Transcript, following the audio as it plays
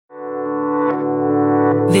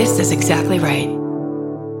This is exactly right.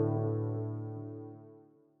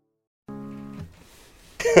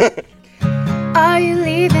 Are you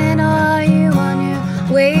leaving or are you on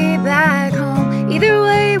your way back home? Either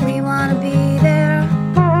way, we wanna be there.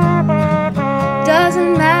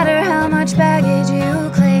 Doesn't matter how much baggage you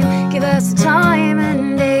claim. Give us a time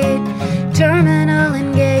and date, terminal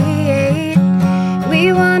and gate.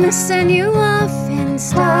 We wanna send you off in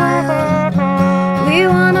style. We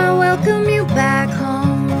wanna welcome you back home.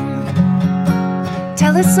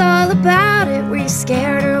 Tell us all about it. Were you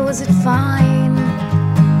scared or was it fine?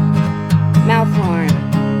 Mouth horn.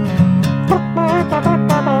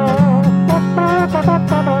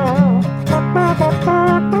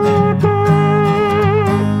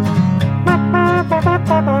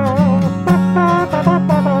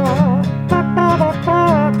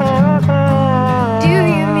 Do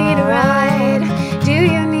you need a ride? Do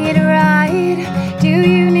you need a ride? Do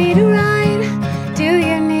you need a ride? Do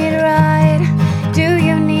you need a ride? Do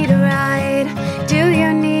you need a ride? Do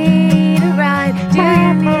you need a ride? Do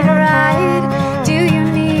you need a ride? Do you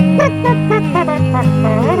need a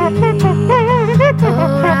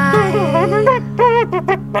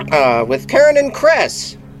ride? With Karen and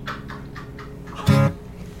Chris.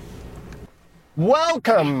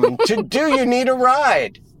 Welcome to Do You Need a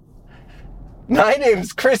Ride? My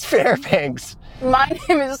name's Chris Fairbanks. My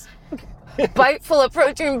name is Bite Full of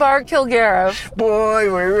Protein Bar Kilgariff.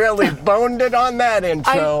 Boy, we really boned it on that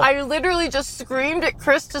intro. I literally just screamed at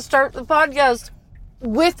Chris to start the podcast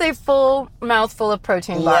with a full mouthful of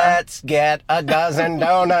protein bar. Let's get a dozen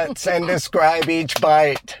donuts and describe each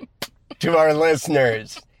bite to our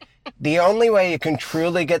listeners. The only way you can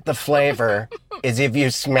truly get the flavor is if you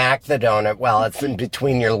smack the donut while it's in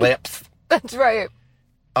between your lips. That's right.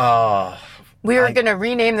 Oh. We were going to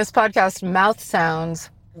rename this podcast Mouth Sounds.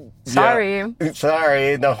 Sorry. Yeah,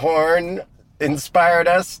 sorry, the horn inspired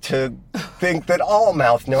us to think that all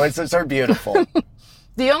mouth noises are beautiful.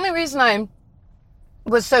 The only reason I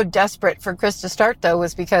was so desperate for Chris to start, though,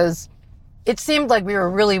 was because it seemed like we were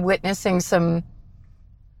really witnessing some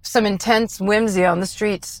intense whimsy on the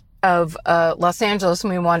streets of Los Angeles,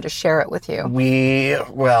 and we wanted to share it with you.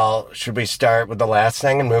 Should we start with the last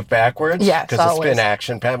thing and move backwards? Yes, because it's been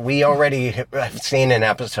action-packed. We already have seen an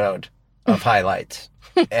episode of highlights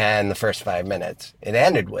and the first 5 minutes. It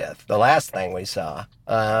ended with the last thing we saw.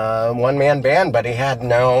 One-man band, but he had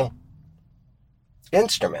no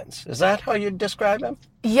instruments. Is that how you'd describe him?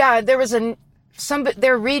 Yeah, there was they're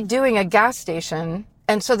redoing a gas station,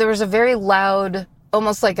 and so there was a very loud,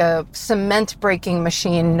 almost like a cement breaking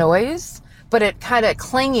machine noise, but it kind of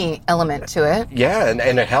clingy element to it. Yeah,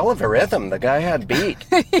 and a hell of a rhythm. The guy had beat.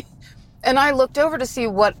 And I looked over to see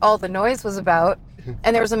what all the noise was about,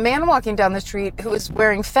 and there was a man walking down the street who was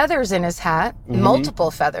wearing feathers in his hat, multiple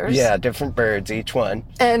feathers. Yeah, different birds, each one.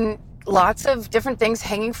 And lots of different things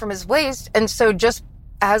hanging from his waist. And so just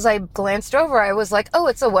as I glanced over, I was like, oh,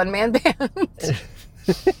 it's a one-man band.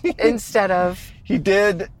 Instead of... He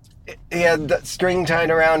had the string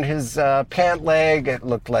tied around his pant leg. It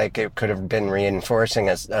looked like it could have been reinforcing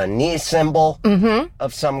a knee symbol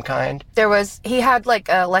of some kind. He had like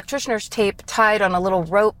electricianer's tape tied on a little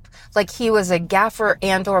rope, like he was a gaffer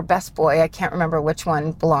and or best boy. I can't remember which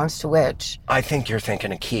one belongs to which. I think you're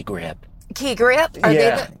thinking of key grip. Key grip? Are they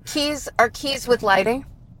the keys? Are keys with lighting?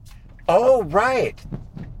 Oh, right.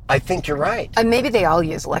 I think you're right. Maybe they all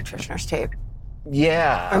use electricianer's tape.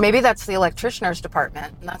 Yeah. Or maybe that's the electricianer's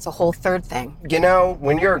department, and that's a whole third thing. You know,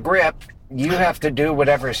 when you're a grip, you have to do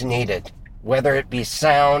whatever's needed, whether it be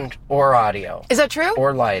sound or audio. Is that true?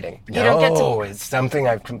 Or lighting. It's something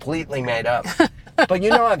I've completely made up. But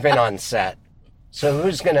you know I've been on set. So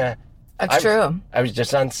who's gonna... That's true. I was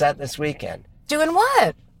just on set this weekend. Doing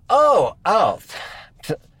what? Oh.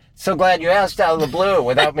 So glad you asked out of the blue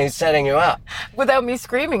without me setting you up. Without me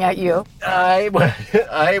screaming at you. I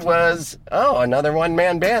was, another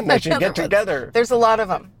one-man band. They should get together. There's a lot of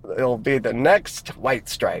them. It'll be the next White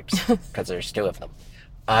Stripes, because there's two of them.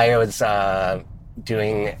 I was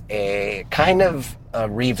doing a kind of a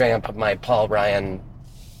revamp of my Paul Ryan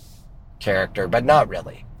character, but not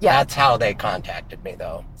really. Yeah. That's how they contacted me,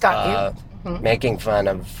 though. Got you. Making fun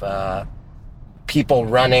of people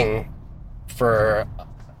running for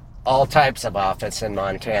all types of office in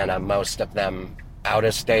Montana, most of them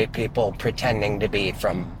out-of-state people pretending to be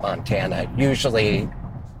from Montana, usually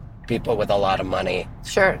people with a lot of money.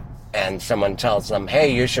 Sure. And someone tells them,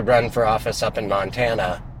 hey, you should run for office up in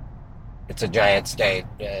Montana. It's a giant state.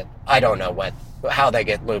 I don't know how they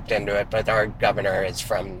get looped into it, but our governor is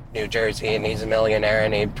from New Jersey, and he's a millionaire,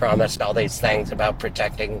 and he promised all these things about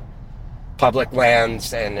protecting public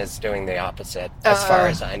lands and is doing the opposite, as far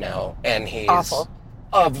as I know. And he's awful.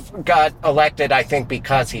 got elected, I think,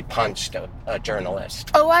 because he punched a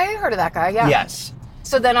journalist. Oh, I heard of that guy, yeah. Yes.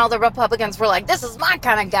 So then all the Republicans were like, this is my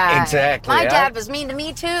kind of guy. Exactly. My dad was mean to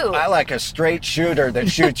me, too. I like a straight shooter that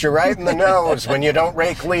shoots you right in the nose when you don't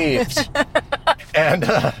rake leaves. And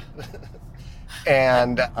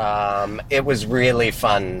it was really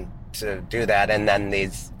fun to do that. And then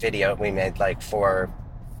we made like 4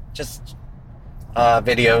 just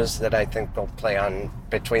videos that I think will play on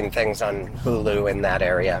between things on Hulu in that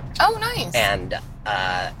area. Oh, nice. And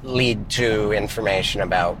lead to information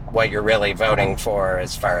about what you're really voting for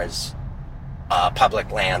as far as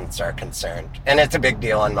public lands are concerned. And it's a big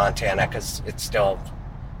deal in Montana because it's still,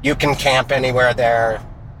 you can camp anywhere there.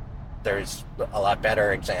 There's a lot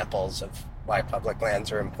better examples of why public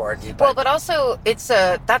lands are important. Well, but also that's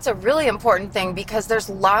a really important thing because there's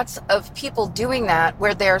lots of people doing that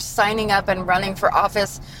where they're signing up and running for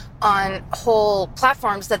office on whole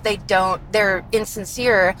platforms that they're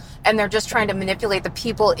insincere and they're just trying to manipulate the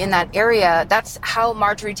people in that area. That's how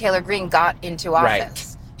Marjorie Taylor Greene got into office.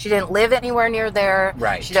 Right. She didn't live anywhere near there.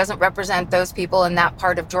 Right. She doesn't represent those people in that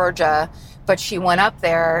part of Georgia, but she went up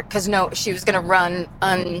there because she was going to run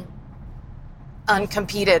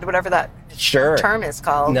uncompeted, whatever that Sure. term is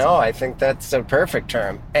called. No, I think that's a perfect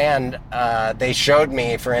term. And they showed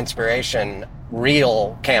me, for inspiration,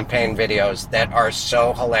 real campaign videos that are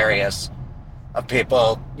so hilarious of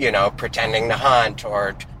people, pretending to hunt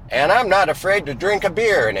and I'm not afraid to drink a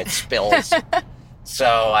beer, and it spills. So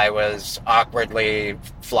I was awkwardly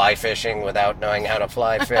fly fishing without knowing how to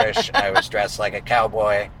fly fish. I was dressed like a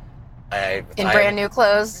cowboy. In brand new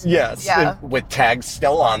clothes? Yes, yeah. With tags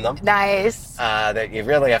still on them. Nice. That you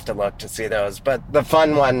really have to look to see those. But the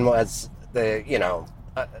fun one was a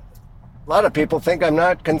lot of people think I'm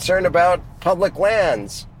not concerned about public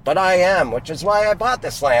lands, but I am, which is why I bought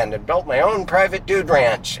this land and built my own private dude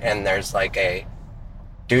ranch. And there's like a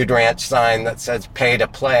dude ranch sign that says pay to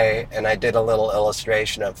play, and I did a little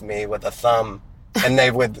illustration of me with a thumb, and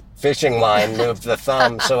they, with fishing line, moved the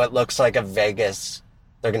thumb so it looks like a Vegas.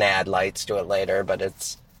 They're going to add lights to it later,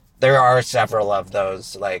 but there are several of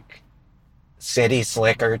those like city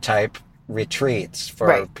slicker type retreats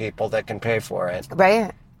for people that can pay for it.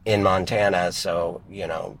 Right. In Montana. So,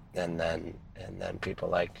 and then people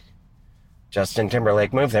like Justin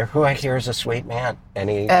Timberlake moved there, who I hear is a sweet man. And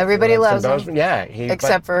everybody loves him. Yeah.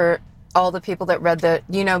 Except for all the people that read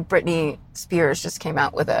Britney Spears just came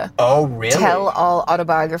out with a tell-all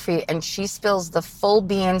autobiography, and she spills the full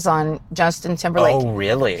beans on Justin Timberlake. Oh,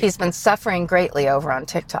 really? He's been suffering greatly over on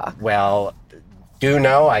TikTok. Well,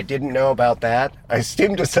 I didn't know about that. I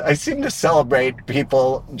seem to celebrate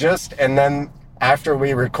people and then after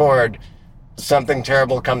we record, something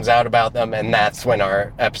terrible comes out about them, and that's when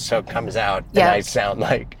our episode comes out. And I sound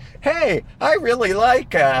like, hey, I really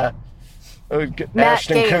like Ashton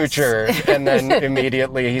Kutcher. And then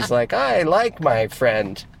immediately he's like, I like my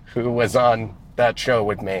friend who was on that show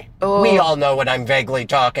with me. Oh. We all know what I'm vaguely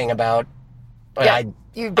talking about. But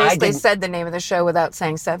you basically said the name of the show without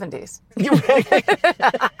saying 70s. You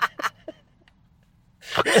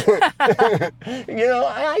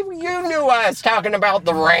knew I was talking about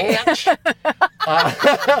the ranch.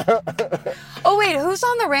 Oh, wait, who's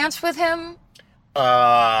on the ranch with him?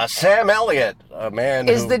 Sam Elliott, a man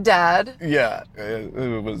is the dad. Yeah,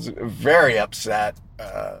 who was very upset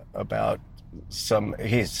about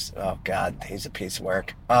he's a piece of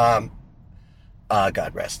work.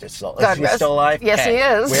 God rest his soul. Is he still alive? Yes, he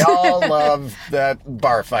is. We all love that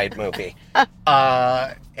bar fight movie.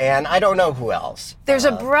 And I don't know who else. There's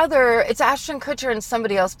a brother. It's Ashton Kutcher, and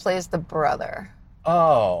somebody else plays the brother.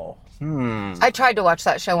 Oh, I tried to watch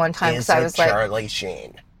that show one time because I was like, Charlie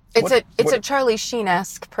Sheen. It's a Charlie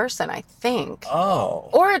Sheen-esque person, I think. Oh.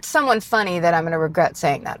 Or it's someone funny that I'm going to regret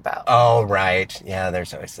saying that about. Oh, right. Yeah,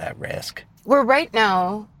 there's always that risk. We're right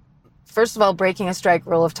now, first of all, breaking a strike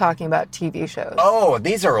rule of talking about TV shows. Oh,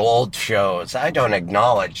 these are old shows. I don't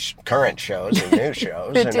acknowledge current shows and new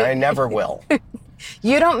shows, and I never will.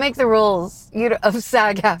 You don't make the rules of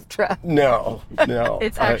SAG-AFTRA. No.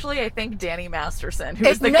 It's actually, I think, Danny Masterson, who's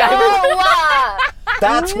It's the guy.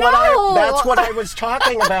 That's what I was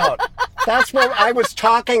talking about. That's what I was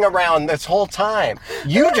talking around this whole time.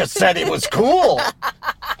 You just said it was cool.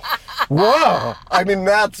 Whoa. I mean,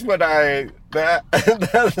 that's what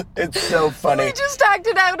it's so funny. We just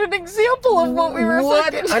acted out an example of what we were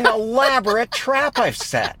What thinking. an elaborate trap I've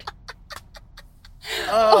set.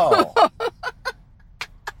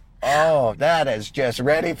 Oh, that is just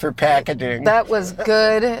ready for packaging. That was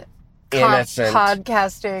good Innocent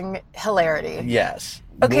podcasting hilarity. Yes.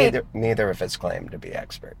 Okay. Neither of us claim to be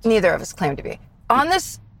experts. Neither of us claim to be. On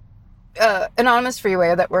this anonymous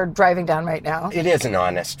freeway that we're driving down right now. It is an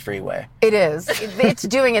honest freeway. It is. It's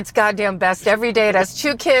doing its goddamn best every day. It has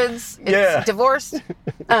 2 kids. It's Yeah. divorced.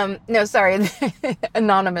 No, sorry.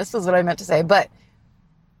 Anonymous is what I meant to say. But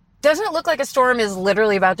doesn't it look like a storm is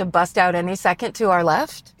literally about to bust out any second to our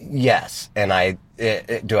left? Yes, and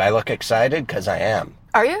do I look excited? Because I am.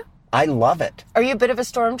 Are you? I love it. Are you a bit of a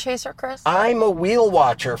storm chaser, Chris? I'm a wheel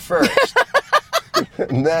watcher first.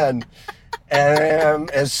 And then,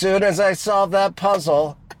 as soon as I solve that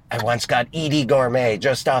puzzle, I once got Edie Gourmet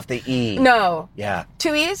just off the E. No. Yeah.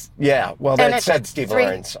 2 E's? Yeah. Well, And that it- said Steve 3?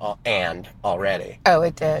 Lawrence and already. Oh,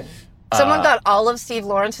 it did. Someone got all of Steve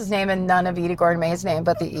Lawrence's name and none of Edie Gourmet's name,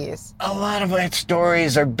 but the E's. A lot of my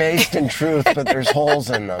stories are based in truth, but there's holes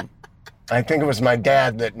in them. I think it was my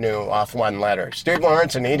dad that knew off one letter. Steve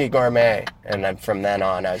Lawrence and Edie Gourmet. And then from then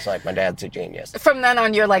on, I was like, my dad's a genius. From then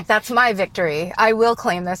on, you're like, that's my victory. I will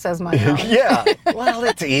claim this as my own. Yeah. Well,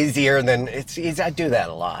 it's easier than it's easy. I do that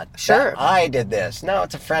a lot. Sure. I did this. No,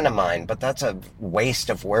 it's a friend of mine, but that's a waste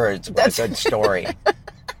of words with a good story.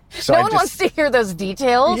 So No one wants to hear those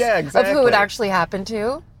details Yeah, of who exactly. it actually happened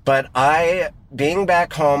to. But being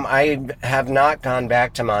back home, I have not gone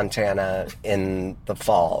back to Montana in the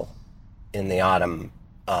fall, in the autumn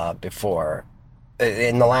before.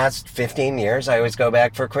 In the last 15 years, I always go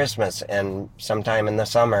back for Christmas and sometime in the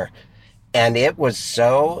summer. And it was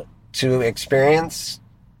to experience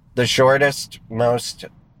the shortest,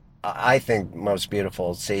 I think, most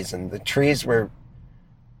beautiful season. The trees were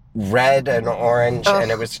red and orange,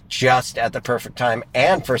 and it was just at the perfect time.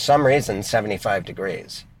 And for some reason, 75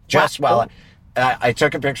 degrees. Just while I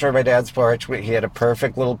took a picture of my dad's porch. He had a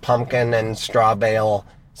perfect little pumpkin and straw bale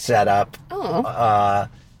set up. Oh.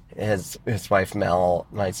 His wife Mel,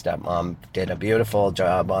 my stepmom, did a beautiful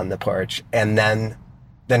job on the porch. And then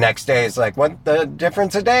the next day is like, what the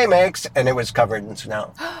difference a day makes? And it was covered in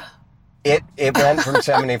snow. It went from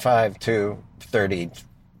 75 to 30,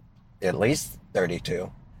 at least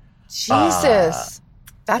 32. Jesus.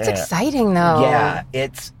 That's yeah. exciting, though. Yeah,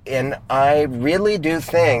 and I really do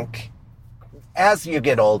think as you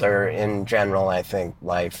get older in general, I think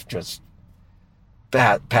life just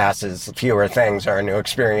passes, fewer things are a new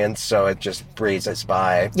experience, so it just breezes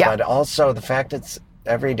by. Yeah. But also the fact it's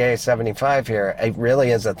every day 75 here, it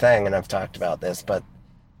really is a thing, and I've talked about this, but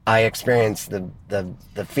I experienced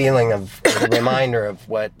the feeling of, the reminder of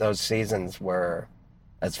what those seasons were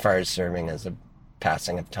as far as serving as a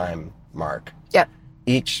passing of time mark. Yep.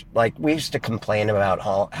 We used to complain about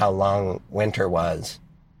how long winter was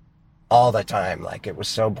all the time. Like, it was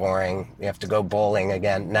so boring. We have to go bowling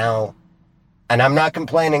again now. And I'm not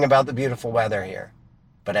complaining about the beautiful weather here,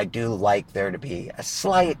 but I do like there to be a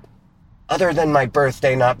slight, other than my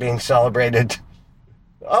birthday not being celebrated.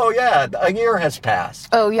 Oh yeah, a year has passed.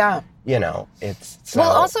 Oh, yeah. You know, it's so,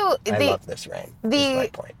 Well, also, I love this rain. Is my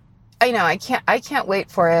point. I know, I can't wait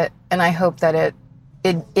for it, and I hope that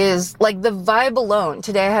it is, like, the vibe alone.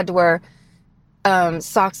 Today I had to wear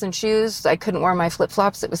socks and shoes. I couldn't wear my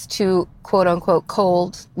flip-flops. It was too, quote-unquote,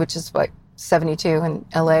 cold, which is, like, 72 in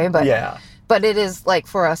LA. But Yeah. But it is, like,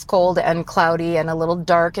 for us, cold and cloudy and a little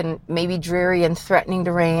dark and maybe dreary and threatening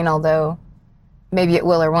to rain, although maybe it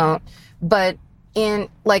will or won't. But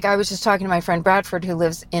I was just talking to my friend Bradford, who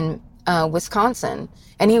lives in Wisconsin,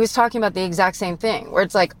 and he was talking about the exact same thing, where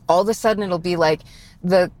it's like all of a sudden it'll be like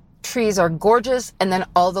the trees are gorgeous and then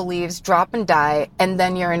all the leaves drop and die, and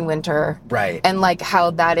then you're in winter. Right. And like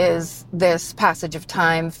how that is this passage of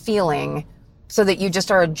time feeling, so that you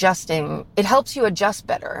just are adjusting. It helps you adjust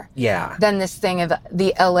better Yeah. than this thing of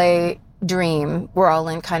the LA dream. We're all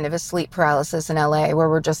in kind of a sleep paralysis in LA, where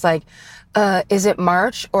we're just like, is it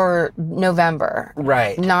March or November?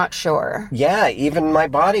 Right. Not sure. Yeah, even my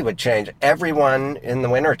body would change. Everyone in the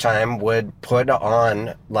wintertime would put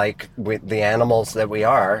on, like, with the animals that we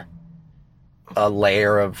are, a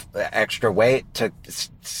layer of extra weight to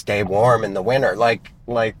stay warm in the winter. Like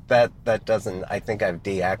that doesn't, I think I've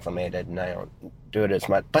deacclimated and I don't do it as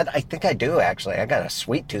much. But I think I do, actually. I got a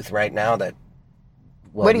sweet tooth right now that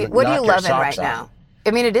will What are you knock your loving right socks off. now?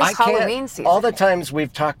 I mean, it is I can't- Halloween season. All the times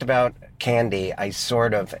we've talked about candy, I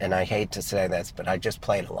sort of, and I hate to say this, but I just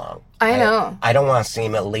played along. I know. I don't want to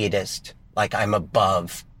seem elitist, like I'm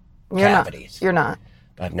above You're cavities. You're not.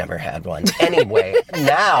 I've never had one. Anyway,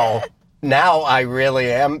 now I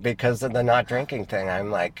really am, because of the not drinking thing.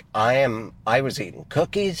 I'm like, I was eating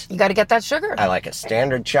cookies. You got to get that sugar. I like a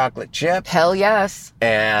standard chocolate chip. Hell yes.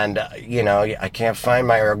 And, I can't find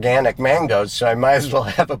my organic mangoes, so I might as well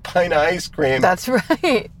have a pint of ice cream. That's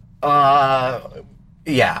right.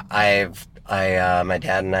 Yeah, my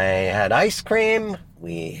dad and I had ice cream.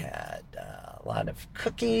 We had a lot of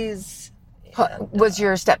cookies, And, Was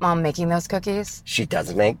your stepmom making those cookies? she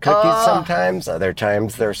does make cookies sometimes. Other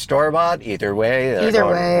times they're store-bought. Either way, they're Either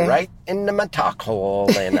going way. right into my talk hole,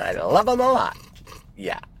 and I love them a lot.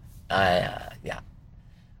 Yeah.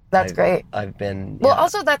 That's great. I've been... Well, yeah.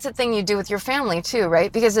 also that's a thing you do with your family too,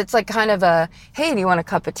 right? Because it's like kind of a, hey, do you want a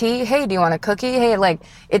cup of tea? Hey, do you want a cookie? Hey, like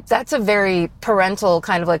that's a very parental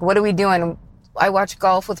kind of like, what are we doing? I watch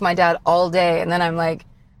golf with my dad all day, and then I'm like,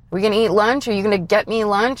 are we gonna eat lunch? Are you gonna get me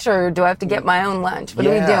lunch, or do I have to get my own lunch? What are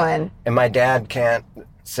we doing? And my dad can't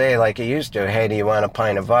say like he used to, hey, do you want a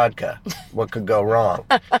pint of vodka? What could go wrong?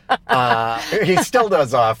 He still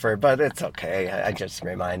does offer, but it's okay. I just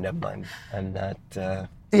remind him I'm not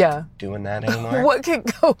doing that anymore. What could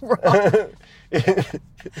go wrong?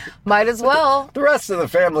 Might as well. The rest of the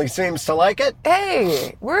family seems to like it.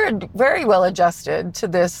 Hey, we're very well adjusted to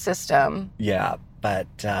this system. Yeah, but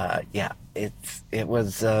it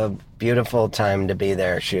was a beautiful time to be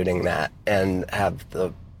there shooting that and have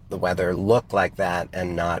the weather look like that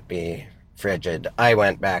and not be frigid. I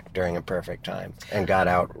went back during a perfect time and got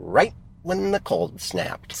out right when the cold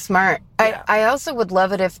snapped. Smart. Yeah. I also would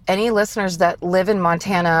love it if any listeners that live in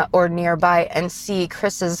Montana or nearby and see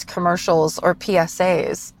Chris's commercials or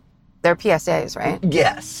PSAs, they're PSAs, right?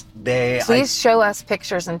 Yes, Please show us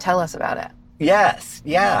pictures and tell us about it. Yes,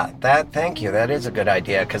 yeah. Thank you. That is a good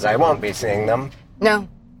idea because I won't be seeing them. No.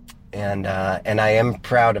 And I am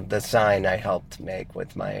proud of the sign I helped make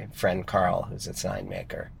with my friend Carl, who's a sign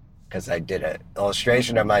maker, because I did an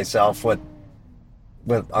illustration of myself with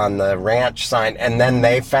on the ranch sign, and then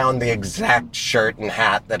they found the exact shirt and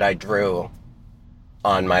hat that I drew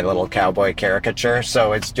on my little cowboy caricature.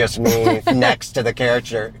 So it's just me next to the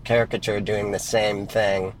caricature doing the same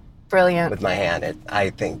thing. Brilliant. With my hand. I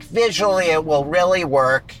think visually it will really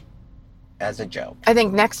work as a joke. I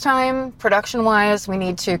think next time, production-wise, we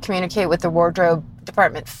need to communicate with the wardrobe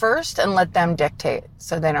department first and let them dictate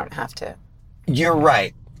so they don't have to. You're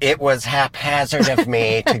right. It was haphazard of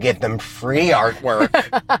me to give them free artwork.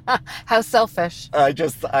 How selfish. I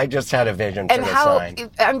just had a vision for And the how, sign.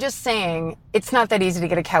 I'm just saying, it's not that easy to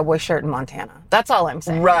get a cowboy shirt in Montana. That's all I'm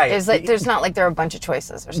saying. Right. Is that there's not like there are a bunch of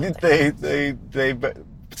choices or something. They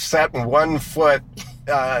set one foot,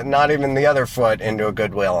 not even the other foot, into a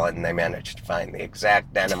Goodwill, and they managed to find the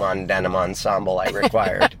exact denim on denim ensemble I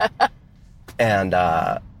required. And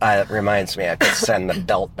it reminds me I could send the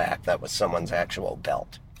belt back. That was someone's actual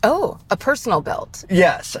belt. Oh, a personal belt.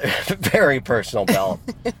 Yes, a very personal belt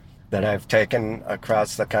that I've taken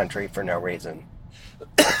across the country for no reason.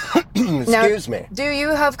 Excuse me. Do you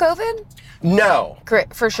have COVID? No.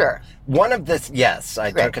 Great, for sure. One of this, yes, I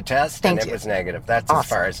Great. took a test Thank and you. it was negative. That's Awesome. as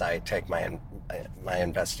far as I take my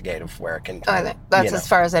investigative work. And That's as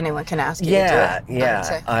far as anyone can ask you yeah, to do it. I would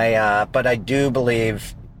say. but I do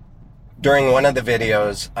believe during one of the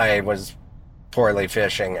videos I was poorly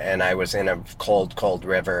fishing and I was in a cold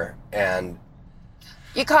river and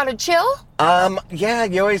You caught a chill? yeah,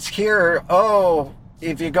 you always hear, oh,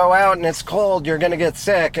 if you go out and it's cold, you're going to get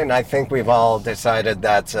sick. And I think we've all decided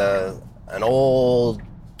that's an old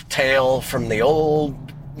tale from the old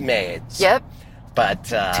maids. Yep. But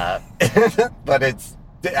but it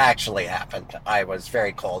actually happened. I was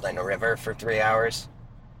very cold in a river for 3 hours,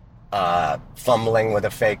 fumbling with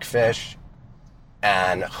a fake fish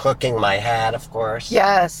and hooking my hat, of course.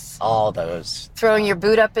 Yes. All those. Throwing your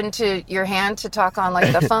boot up into your hand to talk on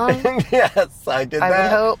like the phone. Yes, I did I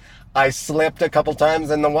that. would hope. I slipped a couple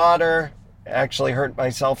times in the water. Actually hurt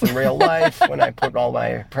myself in real life when I put all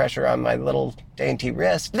my pressure on my little dainty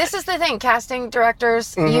wrist. This is the thing, casting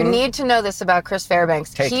directors, you need to know this about Chris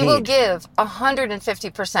Fairbanks. Take he will heed. give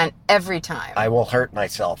 150% every time. I will hurt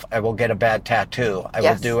myself. I will get a bad tattoo. I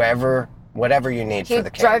Yes. will do whatever you need He for the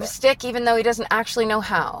camera. drives stick even though he doesn't actually know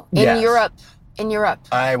how. In Yes. Europe.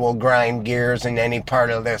 I will grind gears in any part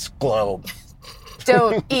of this globe.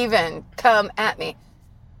 Don't even come at me.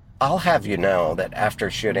 I'll have you know that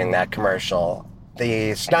after shooting that commercial,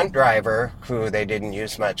 the stunt driver, who they didn't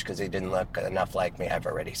use much because he didn't look enough like me, I've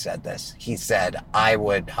already said this, he said, I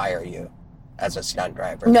would hire you as a stunt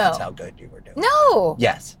driver. No. That's how good you were doing. No.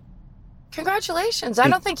 Yes. Congratulations. I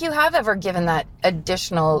don't think you have ever given that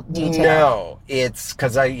additional detail. No, it's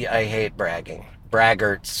because I hate bragging.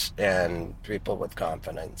 Braggarts and people with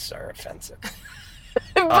confidence are offensive.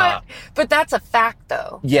 But that's a fact,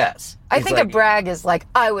 though. Yes. I It's think like, a brag is like,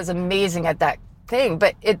 I was amazing at that thing.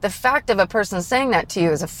 But the fact of a person saying that to you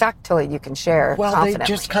is a factoid you can share well, they confidently.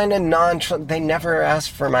 just kind of nonchalant. They never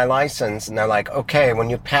asked for my license. And they're like, okay, when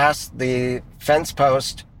you pass the fence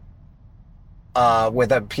post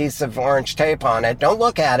with a piece of orange tape on it, don't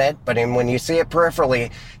look at it. But when you see it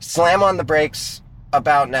peripherally, slam on the brakes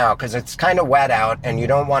about now because it's kind of wet out and you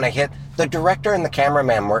don't want to hit. The director and the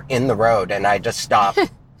cameraman were in the road and I just stopped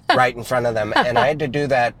right in front of them. And I had to do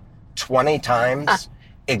that 20 times,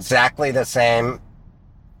 exactly the same,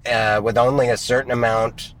 with only a certain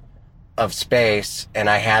amount of space. And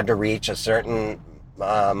I had to reach a certain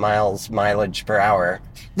mileage per hour.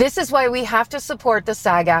 This is why we have to support the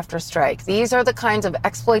SAG-AFTRA strike. These are the kinds of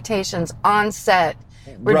exploitations on set,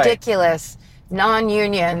 ridiculous,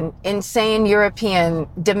 non-union, insane European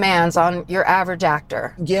demands on your average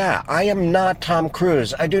actor. Yeah, I am not Tom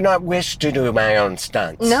Cruise. I do not wish to do my own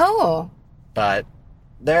stunts. No. But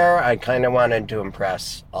there, I kind of wanted to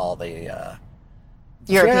impress all the Europeans.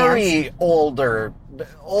 very older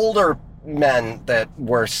men that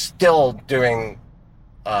were still doing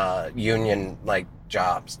union like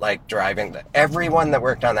jobs, like driving. Everyone that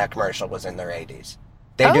worked on that commercial was in their 80s.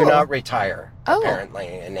 They do not retire,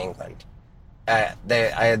 apparently, in England. I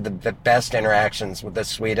had the best interactions with the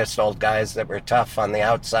sweetest old guys that were tough on the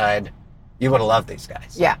outside. You would have loved these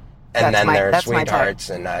guys. Yeah. And then they're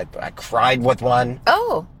sweethearts, and I cried with one.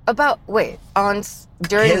 Oh,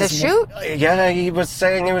 during the shoot? Yeah, he was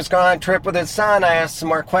saying he was going on a trip with his son. I asked some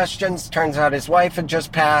more questions. Turns out his wife had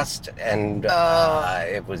just passed, and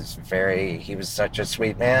he was such a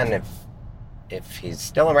sweet man. If he's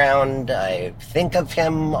still around, I think of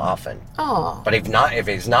him often. Oh. But if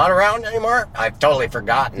he's not around anymore, I've totally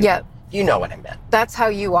forgotten. Yeah. You know what I meant. That's how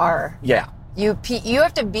you are. Yeah. You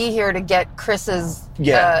have to be here to get Chris's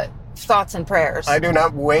thoughts and prayers. I do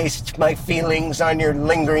not waste my feelings on your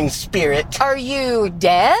lingering spirit. Are you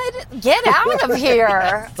dead? Get out of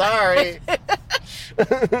here. Sorry.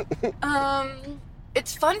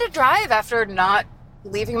 It's fun to drive after not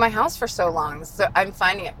leaving my house for so long, so I'm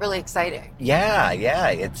finding it really exciting. Yeah,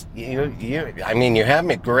 it's you. I mean, you have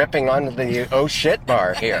me gripping onto the oh shit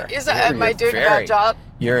bar here. Am I doing a bad job?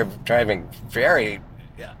 You're driving very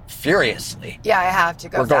furiously. Yeah, I have to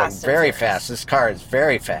go. We're going very fast. This car is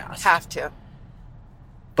very fast. Have to.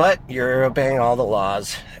 But you're obeying all the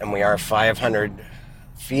laws, and we are 500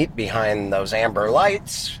 feet behind those amber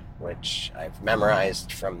lights, which I've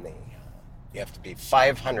memorized from the. You have to be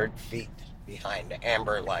 500 feet behind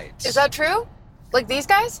amber lights. Is that true? Like these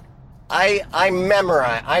guys? I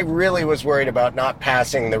memorized. I really was worried about not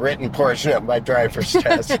passing the written portion of my driver's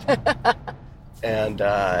test. And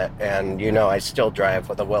I still drive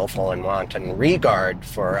with a willful and wanton regard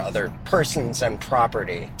for other persons and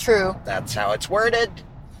property. True. That's how it's worded.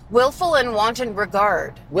 Willful and wanton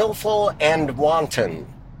regard. Willful and wanton.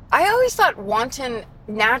 I always thought wanton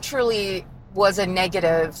naturally was a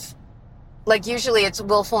negative. Like, usually it's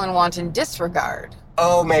willful and wanton disregard.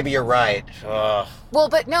 Oh, maybe you're right. Well,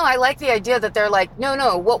 but no, I like the idea that they're like,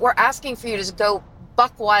 no, what we're asking for you is go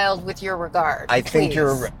buck wild with your regard. I think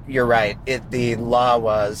you're right. The law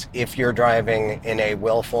was if you're driving in a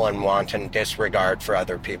willful and wanton disregard for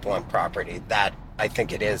other people and property, that I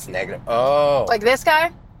think it is negative. Oh. Like this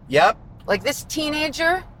guy? Yep. Like this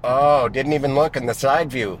teenager? Oh, didn't even look in the side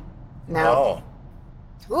view. No.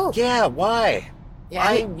 Oh. Ooh. Yeah, why?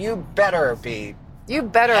 Yeah. You better be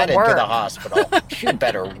headed work to the hospital. You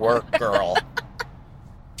better work, girl.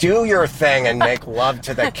 Do your thing and make love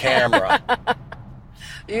to the camera.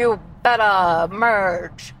 You better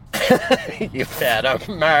merge. You better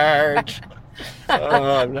merge.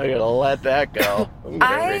 Oh, I'm not gonna let that go. I'm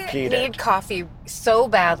gonna repeat it. I need coffee so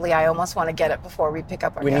badly. I almost want to get it before we pick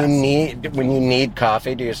up our guests. When you need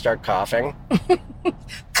coffee, do you start coughing?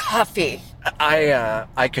 Coffee.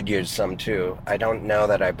 I could use some too. I don't know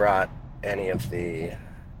that I brought any of the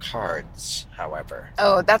cards, however.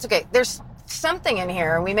 Oh, that's okay. There's something in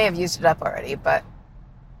here. We may have used it up already, but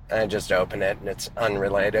I just open it and it's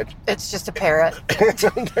unrelated. It's just a parrot.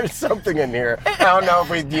 There's something in here. I don't know if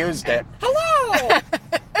we've used it. Hello!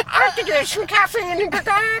 I could use some caffeine in the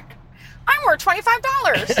dark. I'm worth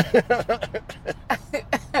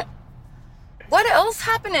 $25. What else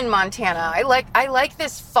happened in Montana? I like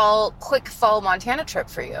this quick fall Montana trip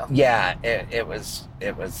for you. Yeah, it was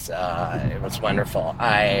wonderful.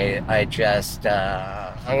 I just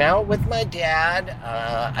hung out with my dad.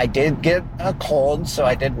 I did get a cold, so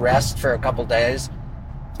I did rest for a couple days.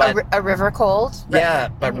 But, a river cold? Yeah,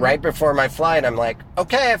 but right before my flight, I'm like,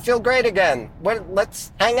 okay, I feel great again.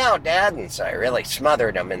 Let's hang out, Dad. And so I really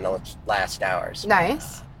smothered him in the last hours.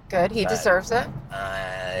 Nice. Good. He deserves it.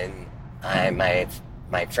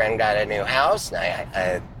 My friend got a new house, and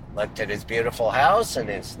I looked at his beautiful house and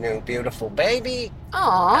his new beautiful baby.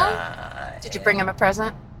 Aww. Did you bring him a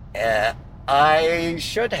present? I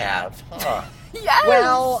should have. Huh. Yes.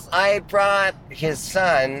 Well, I brought his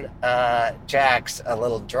son, Jax, a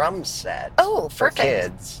little drum set. Oh, for perfect.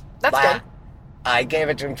 kids. That's good. I gave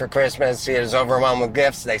it to him for Christmas. He was overwhelmed with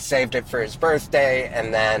gifts. They saved it for his birthday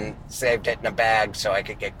and then saved it in a bag so I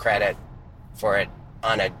could get credit for it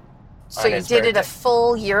on a. So you did it a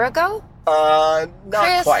full year ago?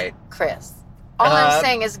 Not quite. Chris. All I'm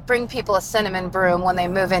saying is bring people a cinnamon broom when they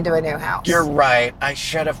move into a new house. You're right. I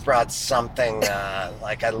should have brought something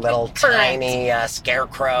like a little tiny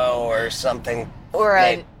scarecrow or something. Or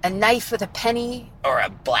a knife with a penny. Or a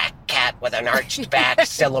black cat with an arched back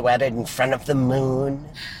silhouetted in front of the moon.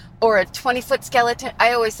 Or a 20-foot skeleton.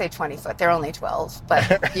 I always say 20-foot. They're only 12.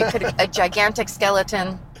 But you could a gigantic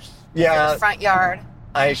skeleton in the front yard.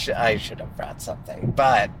 I should have brought something.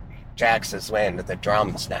 But Jax is way into the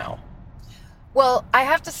drums now. Well, I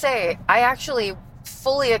have to say, I actually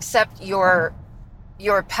fully accept your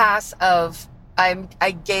pass of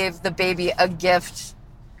I gave the baby a gift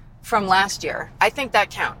from last year. I think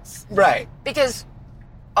that counts. Right. Because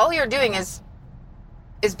all you're doing is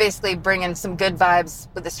basically bringing some good vibes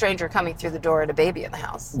with a stranger coming through the door and a baby in the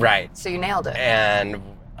house. Right. So you nailed it. And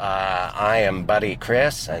I am Buddy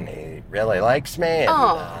Chris, and he really likes me.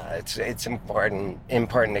 And it's important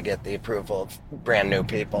to get the approval of brand new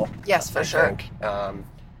people. Yes, for sure.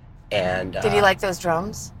 And did he like those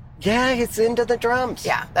drums? Yeah, he's into the drums.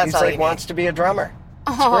 Yeah, that's he's all like he wants to be a drummer.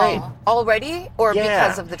 It's great. great. Already, or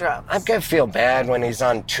because of the drums? I'm gonna feel bad when he's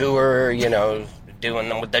on tour, doing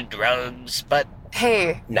them with the drugs, but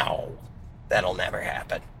hey, no, that'll never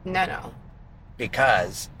happen. No.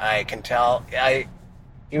 Because I can tell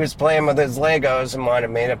he was playing with his Legos and wanted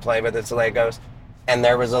me to play with his Legos, and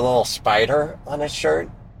there was a little spider on his shirt,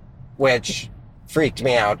 which freaked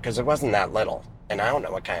me out because it wasn't that little, and I don't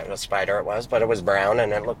know what kind of a spider it was, but it was brown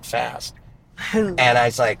and it looked fast. And I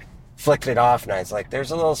was like, flicked it off, and I was like,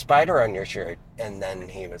 there's a little spider on your shirt. And then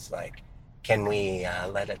he was like, can we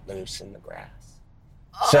let it loose in the grass?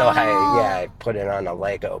 So I put it on a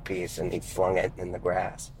Lego piece, and he flung it in the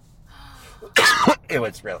grass. It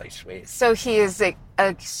was really sweet. So he is a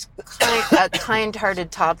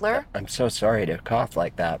kind-hearted toddler? I'm so sorry to cough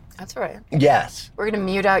like that. That's all right. Yes. We're going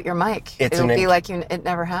to mute out your mic. It'll be like it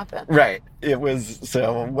never happened. Right. It was,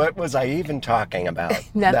 so what was I even talking about?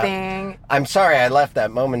 Nothing. I'm sorry I left that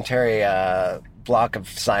momentary block of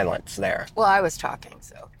silence there. Well, I was talking,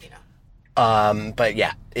 so, But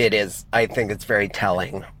yeah, it is. I think it's very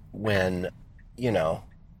telling when,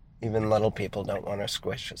 even little people don't want to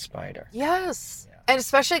squish a spider. Yes. Yeah. And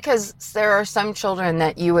especially because there are some children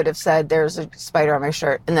that you would have said, there's a spider on my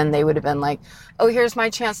shirt. And then they would have been like, oh, here's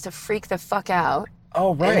my chance to freak the fuck out.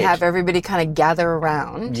 Oh, right. And have everybody kind of gather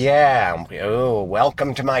around. Yeah. Oh,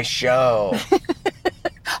 welcome to my show.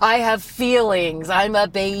 I have feelings. I'm a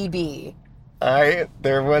baby.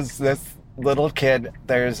 There was this little kid.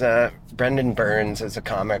 There's Brendan Burns is a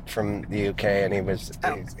comic from the UK,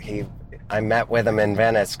 and I met with him in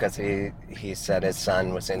Venice because he said his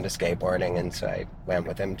son was into skateboarding, and so I went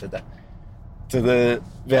with him to the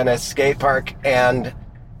Venice skate park and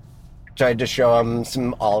tried to show him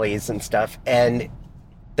some ollies and stuff. And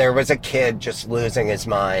there was a kid just losing his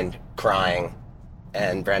mind, crying,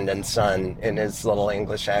 and Brendan's son, in his little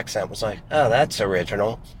English accent, was like, "Oh, that's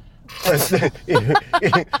original."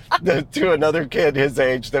 To another kid his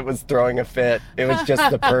age that was throwing a fit. It was just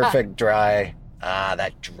the perfect dry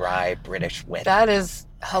British wit. That is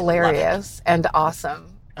hilarious and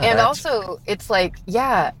awesome. And also, it's like,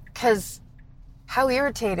 yeah, because how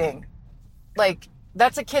irritating. Like,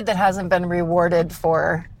 that's a kid that hasn't been rewarded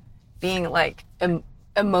for being, like,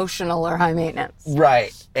 emotional or high maintenance.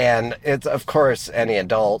 Right. And it's, of course, any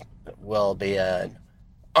adult will be an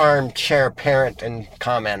armchair parent and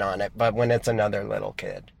comment on it. But when it's another little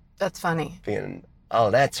kid. That's funny. Being,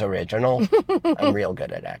 oh, that's original. I'm real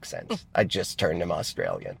good at accents. I just turned him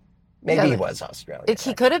Australian. Maybe he was Australian.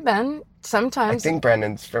 He could have been sometimes. I think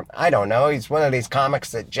Brendan's from, I don't know. He's one of these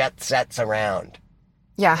comics that jet sets around.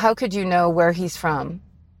 Yeah, how could you know where he's from?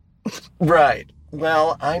 Right.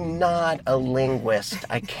 Well, I'm not a linguist.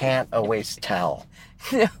 I can't always tell.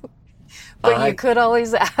 No. But you could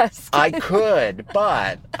always ask. I could,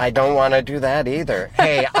 but I don't want to do that either.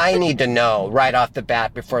 Hey, I need to know right off the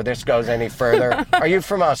bat before this goes any further. Are you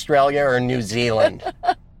from Australia or New Zealand?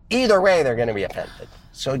 Either way, they're going to be offended.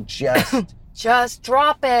 So just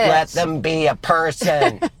drop it. Let them be a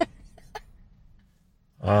person.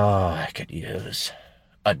 Oh, I could use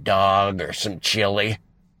a dog or some chili.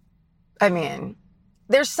 I mean,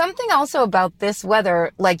 there's something also about this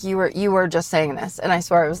weather, like you were just saying this, and I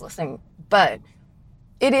swear I was listening, but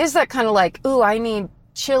it is that kind of like, ooh, I need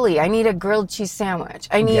chili. I need a grilled cheese sandwich.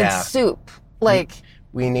 I need soup. Like,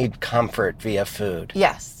 we need comfort via food.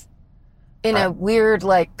 Yes. In a weird,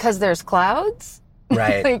 like, because there's clouds?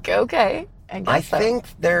 Right. Like, okay. I think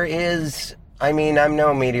there is I mean, I'm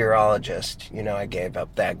no meteorologist. You know, I gave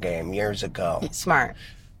up that game years ago. Smart.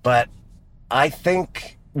 But I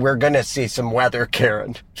think we're going to see some weather,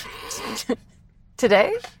 Karen.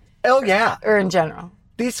 Today? Oh, yeah. Or in general?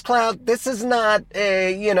 These clouds, this is not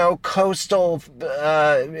a, coastal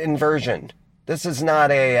inversion. This is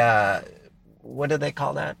not a, what do they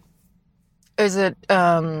call that? Is it,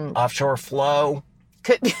 Offshore flow?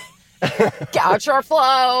 could offshore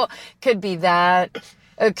flow, could be that.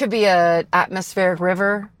 It could be a atmospheric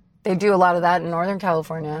river. They do a lot of that in Northern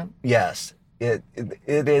California. Yes. It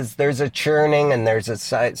is. There's a churning, and there's a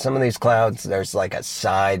side. Some of these clouds, there's like a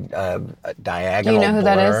side, a diagonal. Do you know who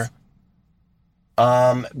blur.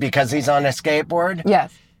 that is? Because he's on a skateboard.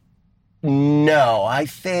 Yes. No, I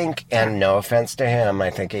think, and no offense to him,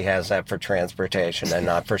 I think he has that for transportation and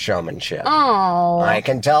not for showmanship. Oh. I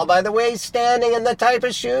can tell by the way he's standing and the type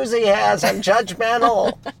of shoes he has. I'm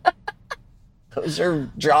judgmental. Those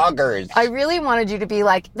are joggers. I really wanted you to be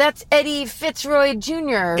like, that's Eddie Fitzroy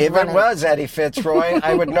Jr. If it was Eddie Fitzroy,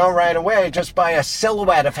 I would know right away just by a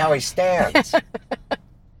silhouette of how he stands.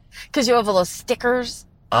 Because you have all those stickers.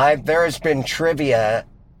 There's been trivia,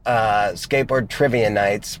 skateboard trivia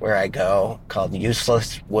nights where I go called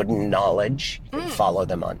Useless Wooden Knowledge. You can follow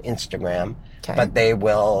them on Instagram. Okay. But they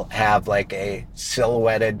will have like a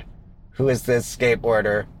silhouetted, who is this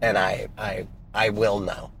skateboarder? And I will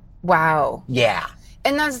know. Wow. Yeah.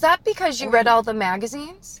 And is that because you read all the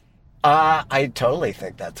magazines? I totally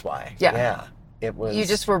think that's why. Yeah. Yeah. It was. You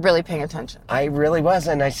just were really paying attention. I really was,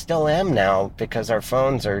 and I still am now because our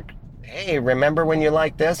phones are, hey, remember when you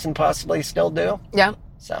liked this and possibly still do? Yeah.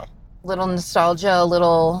 So. Little nostalgia, a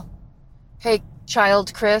little, hey,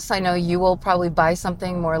 child Chris, I know you will probably buy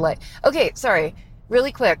something more like, okay, sorry,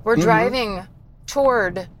 really quick. We're driving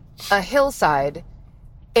toward a hillside,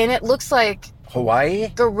 and it looks like Hawaii?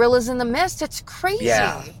 gorillas in the mist. It's crazy.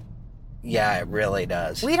 Yeah. Yeah, it really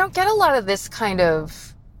does. We don't get a lot of this kind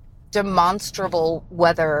of demonstrable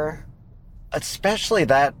weather. Especially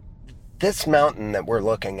this mountain that we're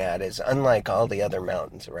looking at is unlike all the other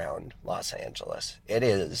mountains around Los Angeles.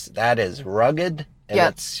 That is rugged and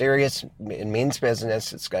it's serious. It means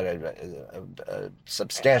business. It's got a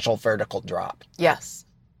substantial vertical drop. Yes.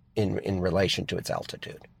 In relation to its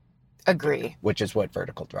altitude. Agree. Which is what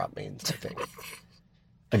vertical drop means, I think.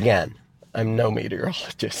 Again, I'm no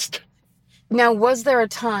meteorologist. Now, was there a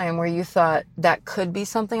time where you thought that could be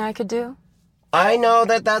something I could do? I know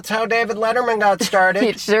that's how David Letterman got started.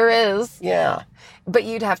 It sure is. Yeah. But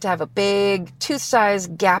you'd have to have a big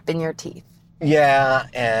tooth-sized gap in your teeth. Yeah,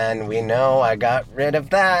 and we know I got rid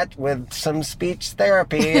of that with some speech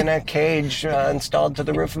therapy and a cage installed to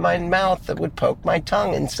the roof of my mouth that would poke my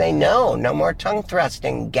tongue and say, no more tongue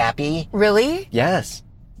thrusting, Gappy. Really? Yes.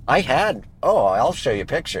 I'll show you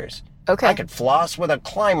pictures. Okay. I could floss with a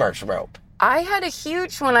climber's rope. I had a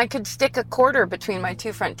huge one. I could stick a quarter between my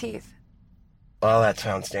two front teeth. Well, that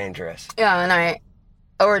sounds dangerous. Yeah,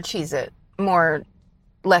 or Cheez-It.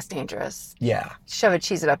 Less dangerous. Yeah. Shove a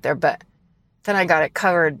Cheez-It up there, but then I got it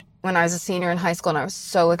covered when I was a senior in high school, and I was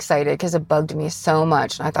so excited because it bugged me so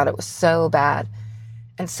much, and I thought it was so bad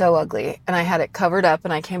and so ugly. And I had it covered up,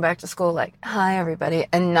 and I came back to school like, hi, everybody,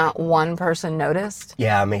 and not one person noticed.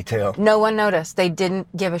 Yeah, me too. No one noticed. They didn't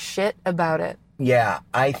give a shit about it. Yeah,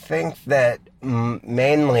 I think that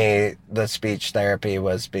mainly the speech therapy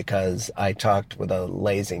was because I talked with a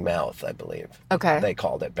lazy mouth, I believe. Okay. They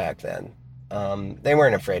called it back then. They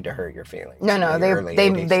weren't afraid to hurt your feelings. No, in the early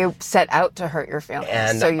 80s. they set out to hurt your feelings,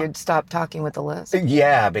 And so you'd stop talking with the lisp.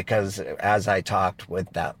 Yeah, because as I talked with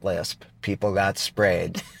that lisp, people got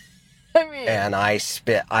sprayed. I mean, And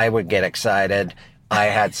I would get excited. I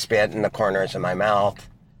had spit in the corners of my mouth.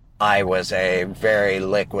 I was a very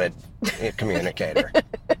liquid communicator.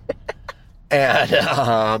 And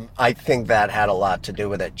I think that had a lot to do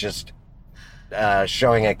with it. Just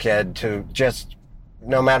showing a kid to just,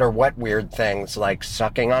 no matter what weird things, like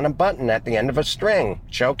sucking on a button at the end of a string.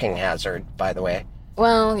 Choking hazard, by the way.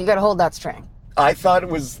 well, you got to hold that string. I thought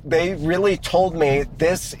they really told me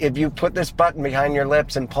this, if you put this button behind your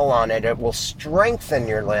lips and pull on it, it will strengthen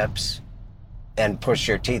your lips and push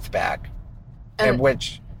your teeth back. And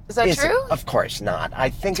Which is that true? Of course not. I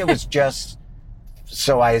think it was just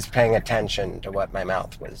so I was paying attention to what my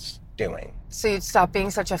mouth was doing. So you'd stop being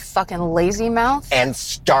such a fucking lazy mouth? And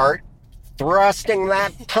start thrusting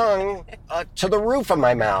that tongue to the roof of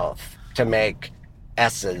my mouth to make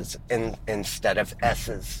S's instead of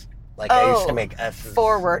S's. Like I used to make S's.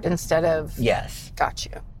 Forward instead of... Yes. Got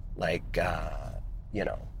you. Like,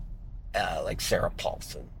 like Sarah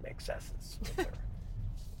Paulson makes S's with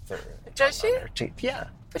her Does she? on her teeth. Yeah.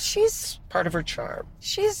 But she's Part of her charm.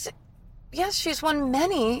 she's Yes, she's won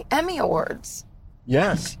many Emmy Awards.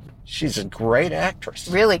 Yes, she's a great actress.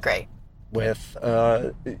 Really great. With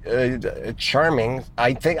charming.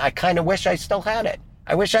 I kind of wish I still had it.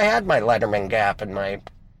 I wish I had my Letterman gap and my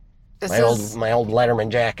old Letterman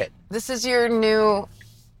jacket. This is your new,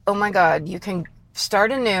 oh my God, you can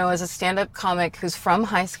start anew as a stand-up comic who's from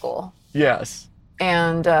high school. Yes.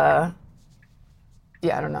 And, I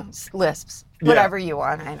don't know, lisps. Whatever you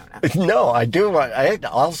want, I don't know. No, I do want,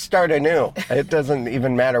 I'll start anew. It doesn't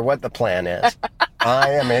even matter what the plan is.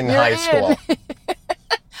 I am in high school.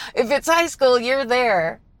 If it's high school, you're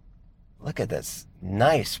there. Look at this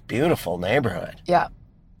nice, beautiful neighborhood. Yeah.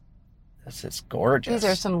 This is gorgeous.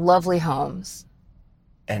 These are some lovely homes.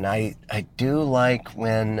 And I do like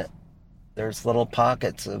when there's little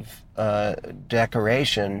pockets of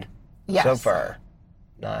decoration so far.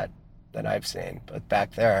 Not that I've seen, but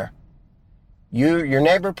back there. Your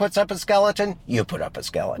neighbor puts up a skeleton, you put up a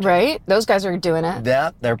skeleton. Right? Those guys are doing it.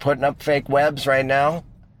 Yeah, they're putting up fake webs right now.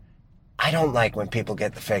 I don't like when people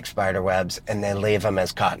get the fake spider webs and they leave them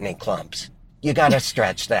as cottony clumps. You gotta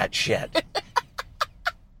stretch that shit.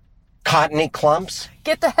 Cottony clumps?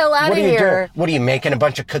 Get the hell out of here. What are you making, a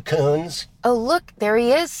bunch of cocoons? Oh, look, there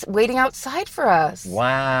he is, waiting outside for us.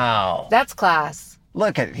 Wow. That's class.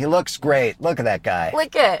 Look at, he looks great. Look at that guy.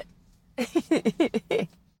 Look it.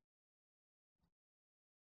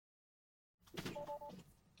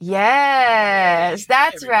 Yes,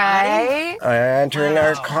 that's right. Entering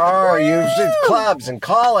our car, used at clubs and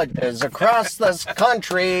colleges across this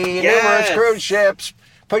country, numerous cruise ships.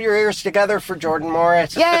 Put your ears together for Jordan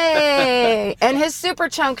Morris. Yay! And his Super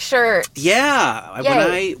Chunk shirt. Yeah.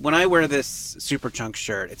 Yay. When I wear this Super Chunk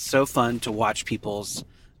shirt, it's so fun to watch people's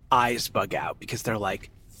eyes bug out because they're like,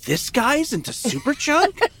 this guy's into Super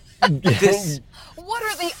Chunk? This What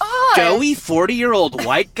are the odds? doughy 40-year-old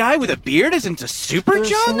white guy with a beard is into Super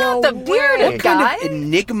Chunk? no The bearded way. guy. What kind of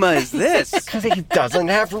enigma is this? Because he doesn't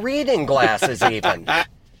have reading glasses even.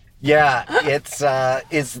 Yeah,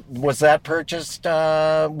 was that purchased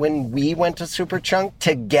when we went to Super Chunk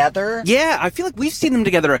together? Yeah, I feel like we've seen them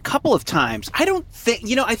together a couple of times. I don't think,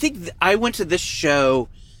 I think I went to this show.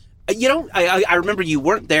 I remember you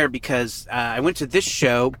weren't there because I went to this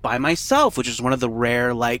show by myself, which is one of the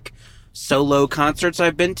rare, solo concerts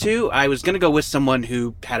I've been to. I was going to go with someone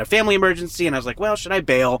who had a family emergency, and I was like, well, should I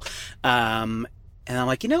bail? And I'm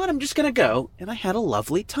like, you know what? I'm just going to go. And I had a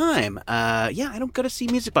lovely time. I don't go to see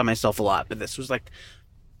music by myself a lot, but this was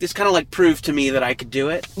this kind of proved to me that I could do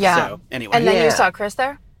it. Yeah. So anyway. And then you saw Chris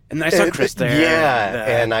there? And I saw Chris there.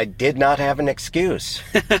 Yeah, and I did not have an excuse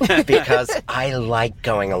because I like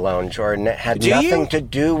going alone, Jordan. It had nothing to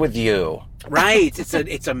do with you. Right.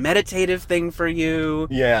 It's a meditative thing for you.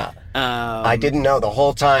 Yeah. I didn't know the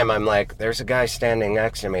whole time. I'm like, there's a guy standing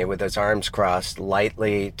next to me with his arms crossed,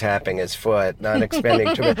 lightly tapping his foot, not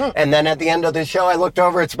expending too much. And then at the end of the show, I looked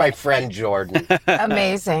over. It's my friend Jordan.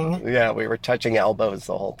 Amazing. Yeah, we were touching elbows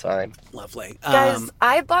the whole time. Lovely. Guys,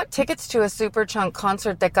 I bought tickets to a Super Chunk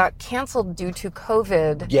concert that got canceled due to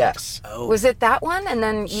COVID. Yes. Oh. Was it that one? And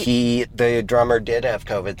then The drummer did have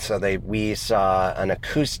COVID, so we saw an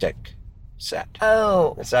acoustic set.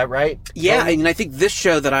 Oh. Is that right? Yeah, and I think this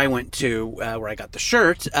show that I went to, where I got the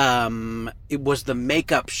shirt, it was the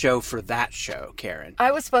makeup show for that show, Karen.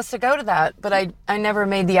 I was supposed to go to that, but I never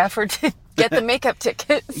made the effort to get the makeup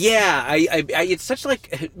tickets. Yeah, it's such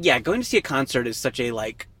going to see a concert is such a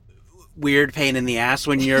weird pain in the ass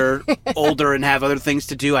when you're older and have other things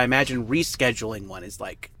to do. I imagine rescheduling one is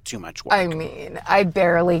too much work. I mean, I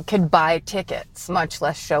barely could buy tickets, much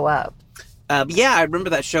less show up. I remember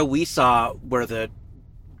that show we saw where the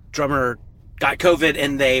drummer got COVID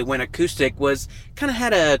and they went acoustic kind of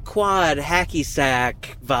had a quad hacky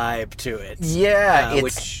sack vibe to it. Yeah,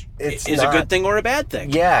 which is a good thing or a bad thing.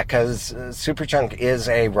 Yeah, because Superchunk is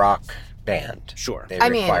a rock band. Sure. They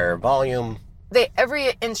require volume. Every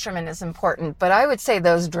instrument is important, but I would say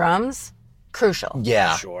those drums, crucial.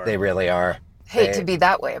 Yeah, Sure. They really are. Hate to be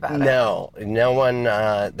that way about it. No one,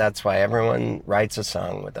 that's why everyone writes a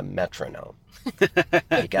song with a metronome.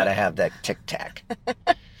 You gotta have that tic-tac.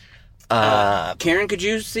 Karen, could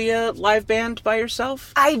you see a live band by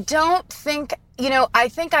yourself? I don't think, I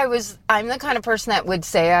think I'm the kind of person that would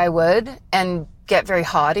say I would and get very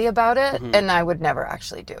haughty about it, and I would never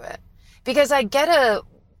actually do it. Because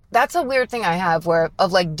that's a weird thing I have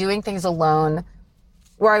of doing things alone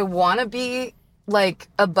where I want to be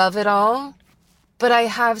above it all. But I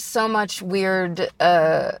have so much weird,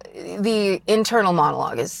 the internal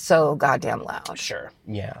monologue is so goddamn loud. Sure.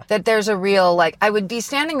 Yeah. That there's a real, I would be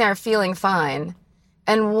standing there feeling fine.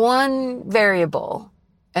 And one variable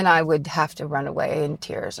and I would have to run away in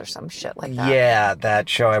tears or some shit like that. Yeah, that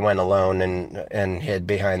show I went alone and hid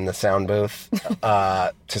behind the sound booth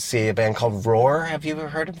to see a band called Roar. Have you ever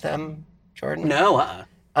heard of them, Jordan? No,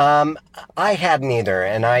 I hadn't either,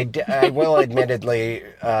 and I will admittedly,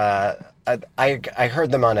 I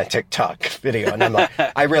heard them on a TikTok video, and I'm like,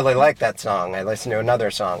 I really like that song. I listened to another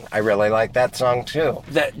song. I really like that song too.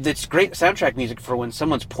 That's great soundtrack music for when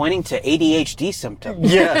someone's pointing to ADHD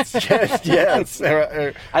symptoms. Yes.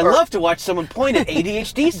 I love to watch someone point at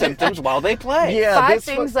ADHD symptoms while they play. Yeah, 5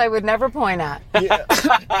 things I would never point at. Yeah.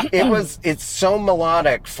 It's so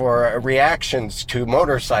melodic for reactions to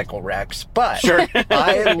motorcycle wrecks, but Sure.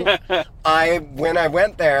 I when I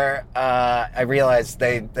went there, I realized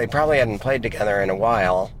they probably hadn't played together in a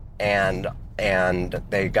while, and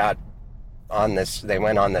they got on this. They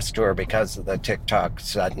went on this tour because of the TikTok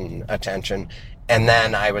sudden attention, and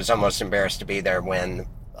then I was almost embarrassed to be there when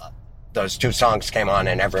those 2 songs came on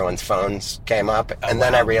and everyone's phones came up, and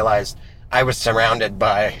then I realized I was surrounded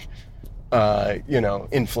by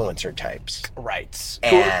influencer types. Right.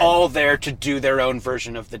 Who are all there to do their own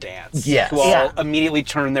version of the dance. Yes. Who all immedely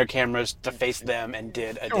turned their cameras to face them and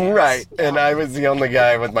did a dance. Right. And I was the only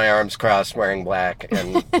guy with my arms crossed wearing black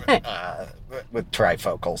and with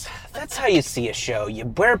trifocals. That's how you see a show. You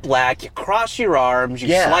wear black, you cross your arms, you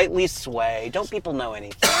slightly sway. Don't people know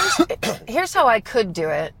anything? Here's how I could do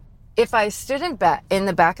it. If I stood in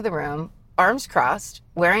the back of the room, arms crossed,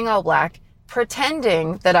 wearing all black,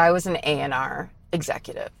 pretending that I was an A&R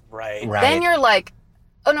executive. Right. Then you're like,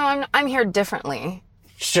 oh no, I'm here differently.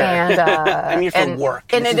 Sure. And I'm here for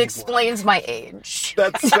work. And This it is explains my age.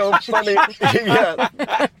 That's so funny. Yeah,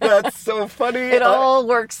 that's so funny. It all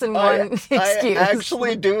works in one excuse. I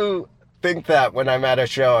actually do think that when I'm at a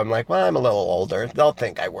show, I'm like, well, I'm a little older. They'll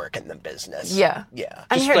think I work in the business. Yeah. Yeah.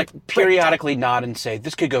 I'm Just here like periodically nod and say,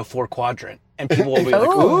 this could go 4-quadrant. And people will be like,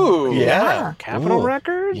 ooh. Yeah. Capitol Ooh.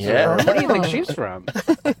 Records? Yeah. Or where do you think she's from?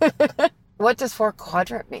 What does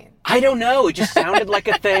 4-quadrant mean? I don't know. It just sounded like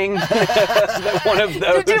a thing. One of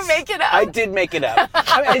those. Did you make it up? I did make it up.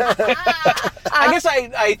 I guess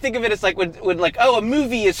I think of it as like when like, oh, a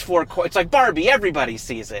movie is it's like Barbie. Everybody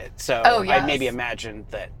sees it. So I maybe imagine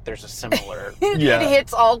that there's a similar. Yeah. It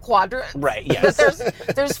hits all quadrants. Right. Yes.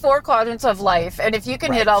 There's 4 quadrants of life, and if you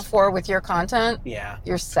can hit all 4 with your content,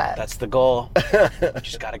 you're set. That's the goal.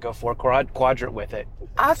 Just got to go 4-quadrant with it.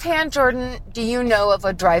 Offhand, Jordan, do you know of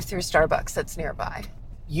a drive-through Starbucks that's nearby?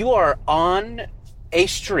 You are on a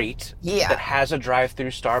street that has a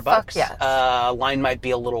drive-through Starbucks. Fuck yes. Line might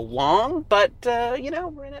be a little long, but we're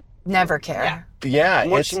in it. Never care. Yeah.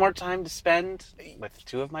 Much more time to spend with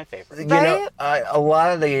 2 of my favorites. You know, a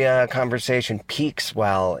lot of the conversation peaks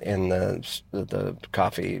while in the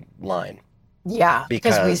coffee line. Yeah,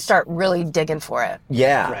 because we start really digging for it.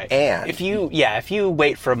 Yeah, Right. and if you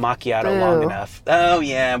wait for a macchiato long enough,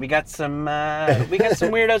 we got some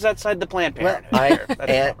weirdos outside the Planned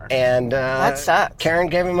Parenthood. That sucks. Karen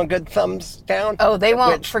gave him a good thumbs down. Oh, they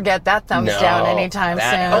won't forget that thumbs down anytime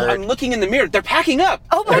soon. Oh, I'm looking in the mirror. They're packing up.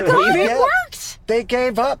 Oh my God, it worked. They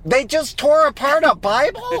gave up. They just tore apart a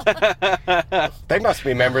Bible. They must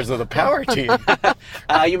be members of the power team.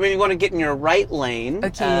 You really want to get in your right lane,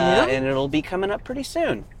 Okay. and it'll be coming up pretty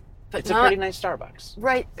soon. But it's a pretty nice Starbucks.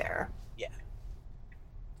 Right there. Yeah.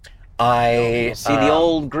 I see the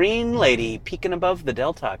old green lady peeking above the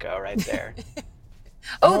Del Taco right there.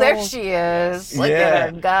 Oh, there she is. Look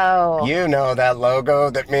at her go. You know that logo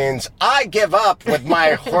that means I give up with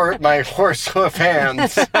my horse hoof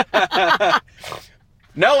hands.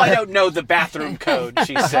 No, I don't know the bathroom code,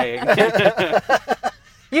 she's saying.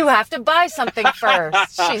 You have to buy something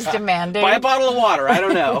first, she's demanding. Buy a bottle of water, I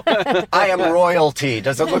don't know. I am royalty.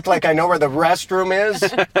 Does it look like I know where the restroom is?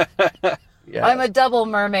 Yeah. I'm a double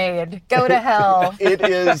mermaid. Go to hell. It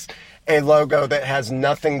is a logo that has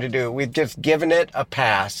nothing to do. We've just given it a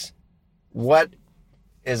pass. What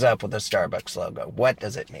is up with the Starbucks logo? What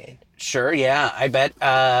does it mean? Sure, yeah. I bet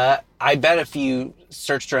if you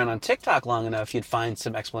searched around on TikTok long enough, you'd find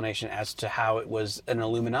some explanation as to how it was an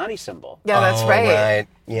Illuminati symbol. Yeah, that's right.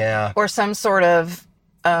 Yeah. Or some sort of,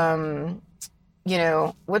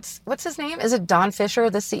 what's his name? Is it Don Fisher,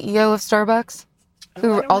 the CEO of Starbucks?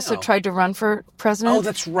 Who also tried to run for president? Oh,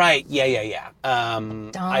 that's right. Yeah.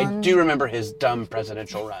 I do remember his dumb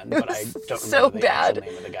presidential run, but I don't remember the actual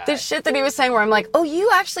name of the guy. The shit that he was saying where I'm like, oh, you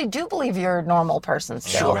actually do believe you're a normal person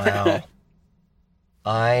still. Wow.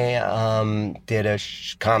 I did a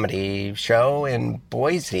comedy show in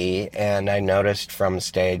Boise, and I noticed from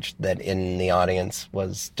stage that in the audience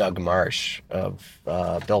was Doug Marsh of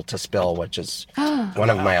Built to Spill, which is one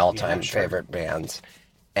of my all-time favorite bands.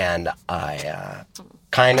 And I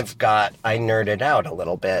I nerded out a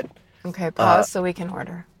little bit. Okay, pause so we can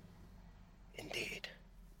order. Indeed.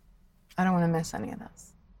 I don't want to miss any of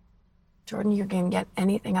this. Jordan, you can get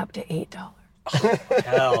anything up to $8.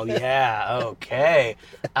 Hell yeah. Okay.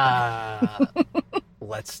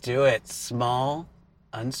 Let's do it. Small,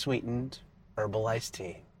 unsweetened herbal iced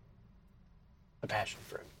tea. The passion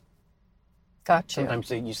fruit. Got you.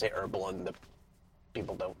 Sometimes you say herbal and the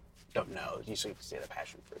people don't know. You say the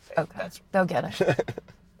passion fruit thing. Okay, they'll get it.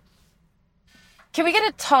 Can we get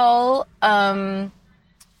a tall,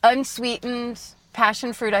 unsweetened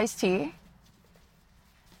passion fruit iced tea?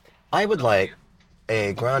 I would like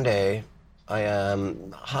a grande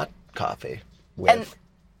hot coffee with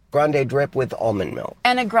grande drip with almond milk.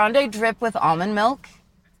 And a grande drip with almond milk.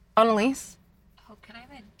 Annalise? Oh, can I have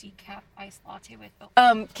a decaf iced latte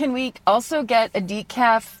with Can we also get a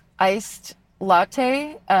decaf iced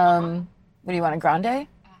latte? What do you want, a grande?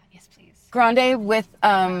 yes, please. Grande with,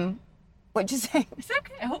 what'd you say? It's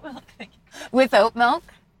okay. Oat milk. Thank you. With oat milk.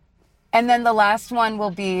 And then the last one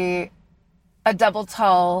will be a double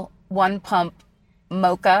tall, 1 pump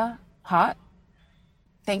mocha hot.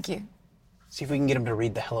 Thank you. See if we can get him to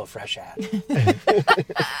read the HelloFresh ad.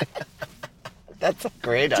 That's a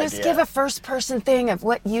great idea. Just give a first person thing of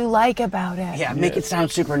what you like about it. Yeah, make it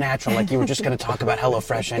sound supernatural, like you were just going to talk about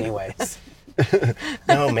HelloFresh anyways.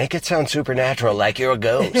 No, make it sound supernatural, like you're a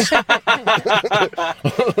ghost.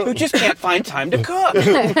 Who just can't find time to cook.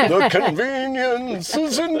 The convenience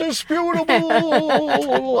is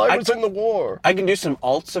indisputable. I was in the war. I can do some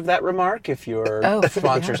alts of that remark if your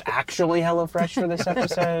sponsor's actually HelloFresh for this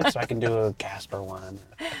episode, so I can do a Casper one.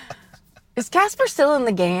 Is Casper still in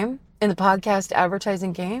the game? In the podcast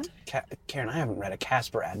advertising game? Karen, I haven't read a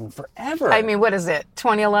Casper ad in forever. I mean, what is it?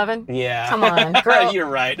 2011? Yeah. Come on. Grow, You're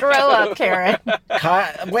right. Grow up, Karen.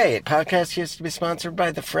 Wait, podcasts used to be sponsored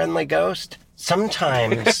by the Friendly Ghost?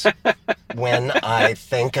 Sometimes when I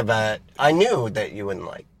think about it, I knew that you wouldn't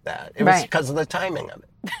like that. It was Right. because of the timing of it.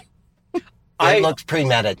 It looked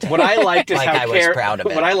premeditated. What I liked is like how I was Karen, proud of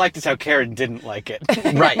it. What I liked is how Karen didn't like it.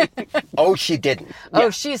 Right. Oh, she didn't.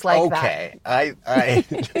 Oh, she's like Okay. I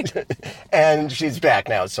and she's back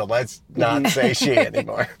now, so let's not say she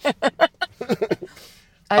anymore. that.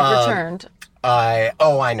 I've returned. I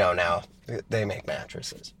know now. They make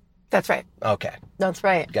mattresses. That's right. Okay. That's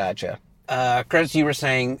right. Gotcha. Chris, you were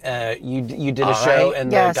saying you did a show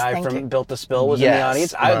and Yes, the guy thank from you. Built to Spill was in the Yes.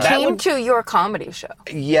 audience. Right. That Came would, to your comedy show.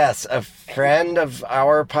 Yes, a friend of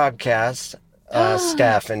our podcast,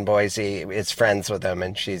 Steph in Boise, is friends with him,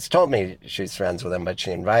 and she's told me she's friends with him, but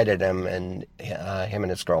she invited him, and him and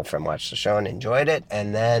his girlfriend watched the show and enjoyed it.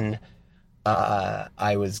 And then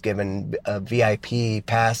I was given a VIP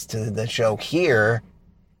pass to the show here,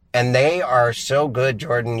 and they are so good,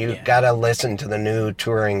 Jordan. You've got to listen to the new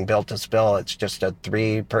touring Built to Spill. It's just a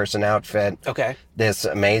 3-person outfit. okay. This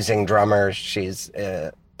amazing drummer, she's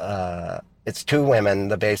it's 2 women,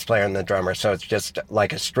 the bass player and the drummer, so it's just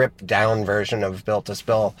like a stripped down version of Built to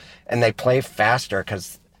Spill, and they play faster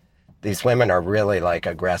because these women are really like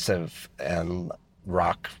aggressive and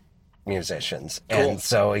rock musicians. Cool. And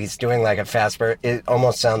so he's doing like a faster, it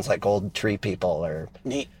almost sounds like Old Tree People or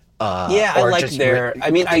Neat. Yeah, I or like just their.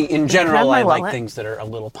 I mean, in Grab general, my I like wallet. things that are a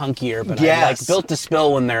little punkier, but I Yes. like Built to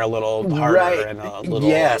Spill when they're a little harder Right. and a little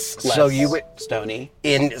Yes. less So you would- stony.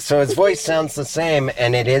 so his voice sounds the same,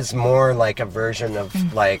 and it is more like a version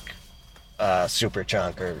of like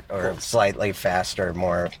Superchunk or slightly faster,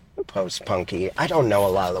 more post-punky. I don't know a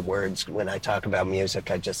lot of the words when I talk about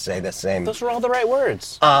music. I just say the same. Those were all the right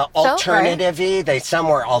words. Alternative-y. They some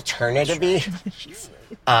were alternative-y.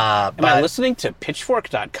 Am I listening to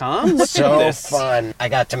Pitchfork.com? Look So at this. fun. I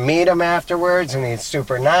got to meet him afterwards, and he's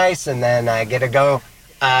super nice, and then I get to go...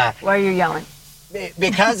 Why are you yelling?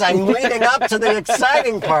 because I'm leading up to the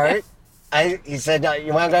exciting part. He said,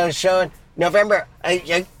 "You want to go to the show in November?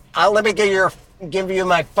 I'll let me give you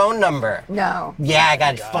my phone number." No. Yeah, I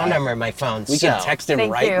got his phone number in my phone. We can text him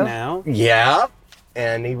Thank right you. now. Yeah,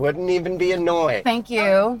 and he wouldn't even be annoyed. Thank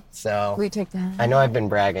you. So We take that. I know I've been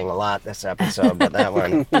bragging a lot this episode, but that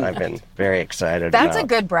one I've been very excited That's about. a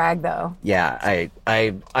good brag, though. Yeah,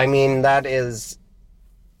 I mean that is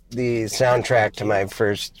the soundtrack to my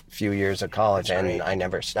first few years of college, and I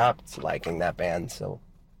never stopped liking that band. So.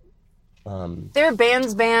 They're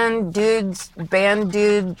bands, dudes,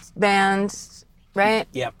 right?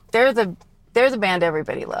 Yep. They're the band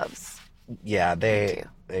everybody loves. Yeah, they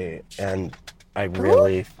and I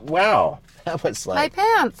really wow, that was My like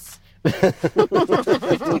pants. For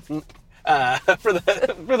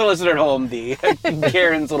the listener at home, the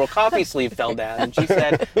Karen's little coffee sleeve fell down, and she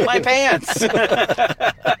said, "My pants."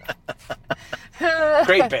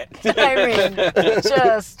 Great bit. I mean,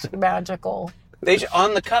 just magical. They should,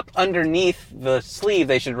 on the cup underneath the sleeve,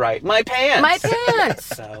 they should write, "My pants." My pants.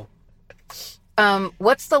 So,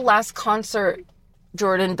 What's the last concert,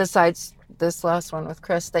 Jordan, besides this last one with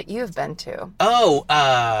Chris, that you've been to?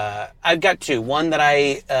 I've got two. One that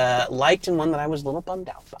I liked and one that I was a little bummed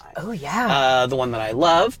out by. Oh, yeah. The one that I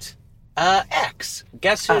loved, X.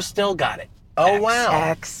 Guess who still got it? Oh, X. wow.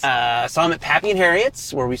 X. Saw him at Pappy and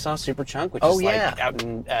Harriet's, where we saw Superchunk, which is yeah. like out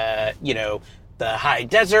in, the high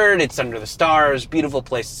desert. It's under the stars. Beautiful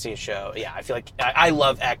place to see a show. Yeah, I feel like I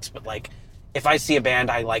love X, but like, if I see a band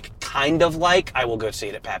I kind of like, I will go see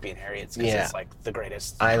it at Pappy and Harriet's because it's like the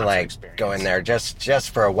greatest. I concert like experience. going there just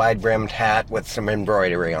for a wide-brimmed hat with some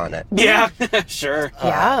embroidery on it. Yeah, sure.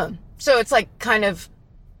 Yeah. So it's like kind of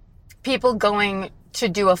people going to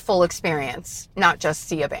do a full experience, not just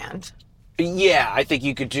see a band. Yeah, I think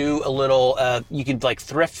you could do a little. You could like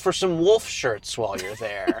thrift for some Wolf shirts while you're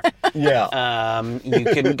there. Yeah. You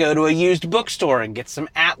can go to a used bookstore and get some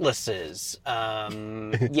atlases.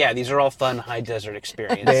 Yeah, these are all fun high desert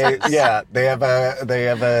experiences. They have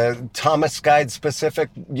a Thomas Guide specific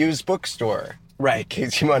used bookstore. Right. In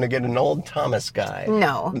case you want to get an old Thomas Guide.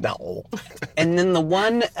 No. No. And then the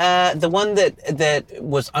one that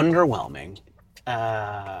was underwhelming.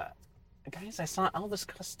 Guys, I saw Elvis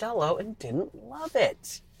Costello and didn't love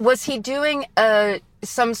it. Was he doing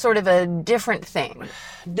some sort of a different thing?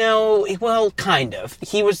 No, well, kind of.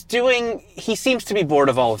 He seems to be bored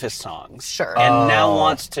of all of his songs. Sure. And now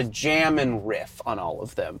wants to jam and riff on all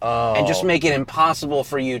of them. And just make it impossible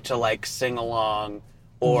for you to, like, sing along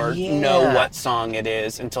or know what song it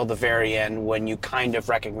is until the very end when you kind of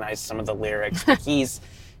recognize some of the lyrics. But he's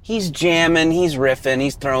jamming, he's riffing,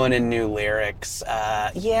 he's throwing in new lyrics.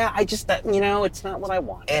 It's not what I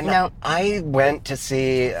want. And No. I went to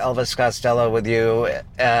see Elvis Costello with you,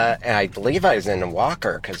 and I believe I was in a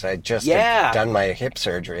walker because I just had done my hip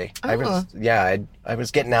surgery. I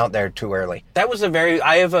was getting out there too early. That was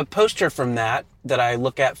I have a poster from that I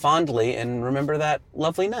look at fondly and remember that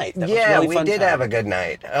lovely night. That was a really we fun did time. have a good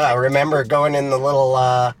night. I remember going in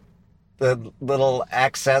the little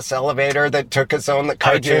access elevator that took us on the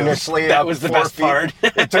cartoonishly. That was the 4 best feet. part.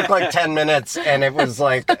 It took like 10 minutes, and it was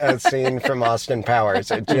like a scene from Austin Powers.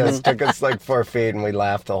 It just took us like 4 feet, and we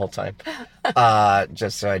laughed the whole time.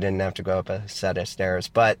 Just so I didn't have to go up a set of stairs.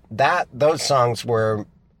 But those songs were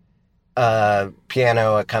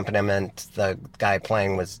piano accompaniment. The guy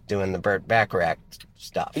playing was doing the Burt Bacharach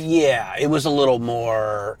stuff. Yeah, it was a little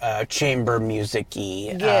more chamber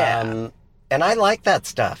music-y. Yeah. And I like that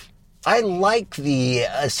stuff. I like the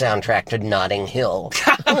soundtrack to Notting Hill.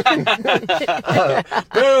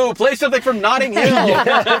 Boo! Play something from Notting Hill.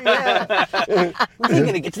 When are you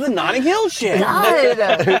gonna get to the Notting Hill shit?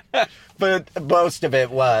 God. But most of it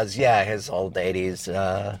was, his old 80s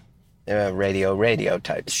radio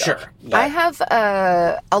type stuff. Sure. I have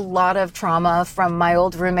a lot of trauma from my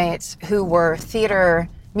old roommates who were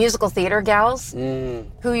musical theater gals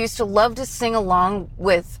who used to love to sing along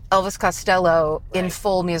with Elvis Costello in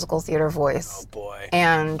full musical theater voice. Oh boy.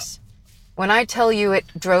 And when I tell you it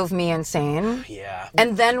drove me insane. Yeah.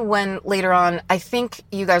 And then when later on, I think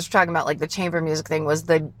you guys were talking about like the chamber music thing, was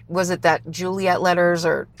it that Juliet letters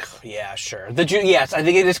or Yeah, sure. Yes, I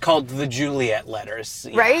think it is called the Juliet letters.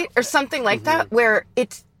 Yeah. right? Or something like that, where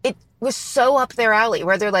it was so up their alley,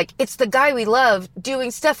 where they're like, it's the guy we love doing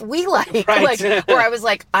stuff we like. Right. Where I was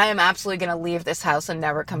like, I am absolutely going to leave this house and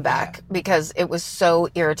never come back because it was so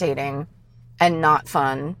irritating and not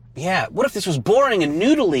fun. Yeah. What if this was boring and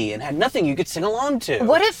noodly and had nothing you could sing along to?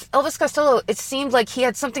 What if Elvis Costello, it seemed like he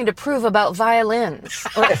had something to prove about violins?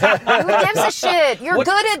 Who gives a shit? You're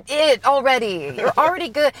good at it already. You're already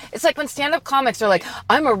good. It's like when stand-up comics are like,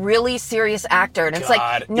 I'm a really serious actor. And it's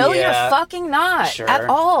like, no, you're fucking not at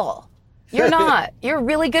all. You're not. You're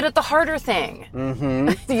really good at the harder thing.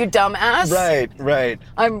 Mm-hmm. You dumbass. Right.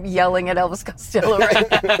 I'm yelling at Elvis Costello right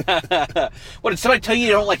now. What, did somebody tell you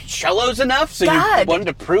don't like cellos enough? So God. you wanted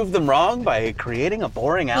to prove them wrong by creating a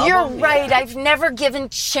boring album? You're right. I've never given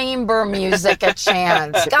chamber music a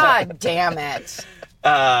chance. God damn it.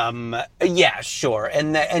 Yeah, sure.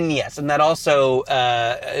 And yes, and that also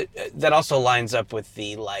lines up with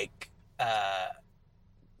the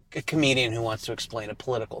a comedian who wants to explain a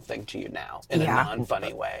political thing to you now in a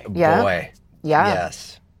non-funny way. Yeah. Boy. Yeah.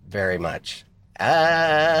 Yes, very much.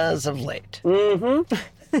 As of late.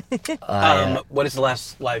 Mm-hmm. What is the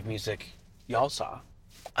last live music y'all saw?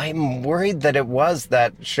 I'm worried that it was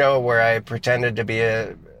that show where I pretended to be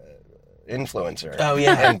a influencer. Oh,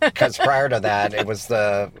 yeah. And because prior to that, it was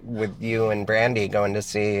with you and Brandy going to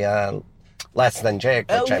see Less Than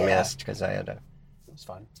Jake, which I missed because I had a... It was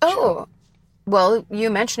fun. Oh, Well, you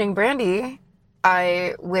mentioning Brandy,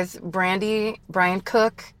 with Brandy, Brian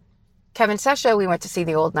Cook, Kevin Sesha, we went to see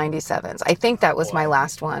the old 97s. I think that was my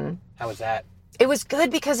last one. How was that? It was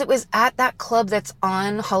good because it was at that club that's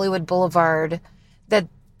on Hollywood Boulevard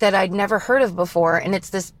that I'd never heard of before. And it's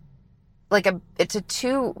this, it's a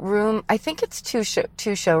 2-room, I think it's two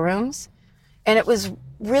showrooms. And it was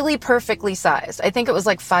really perfectly sized. I think it was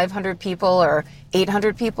like 500 people or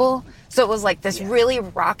 800 people. So it was like this really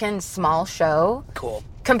rockin' small show. Cool.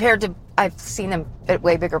 Compared to, I've seen them at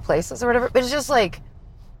way bigger places or whatever. But it's just like,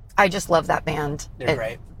 I just love that band. They're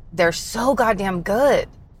great. They're so goddamn good.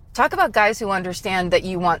 Talk about guys who understand that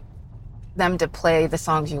you want them to play the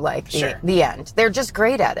songs you like. The end. They're just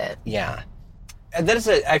great at it. Yeah. And that is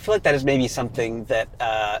I feel like that is maybe something that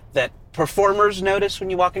that performers notice when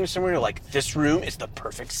you walk into somewhere. You're like, this room is the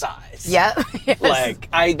perfect size. Yeah. Yes. Like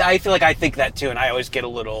I feel like I think that too, and I always get a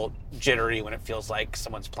little jittery when it feels like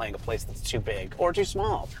someone's playing a place that's too big or too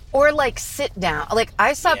small. Or like sit down. Like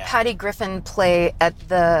I saw Patty Griffin play at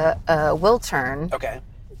the Wiltern. Okay.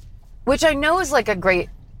 Which I know is like a great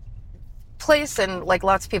place and like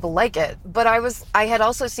lots of people like it. But I had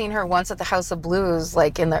also seen her once at the House of Blues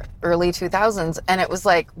like in the early 2000s, and it was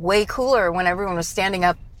like way cooler when everyone was standing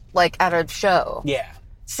up like at a show. Yeah.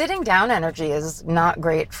 Sitting down energy is not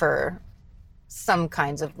great for some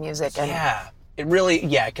kinds of music. And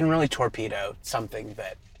it can really torpedo something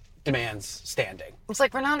that demands standing. it's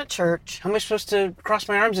like, we're not at church. How am I supposed to cross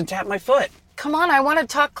my arms and tap my foot? Come on, I want to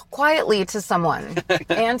talk quietly to someone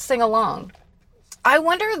and sing along. I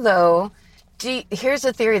wonder though, here's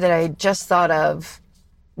a theory that I just thought of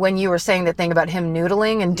when you were saying the thing about him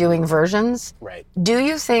noodling and doing versions. Right. Do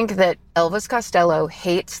you think that Elvis Costello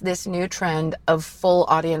hates this new trend of full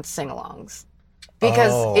audience sing-alongs?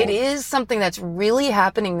 Because it is something that's really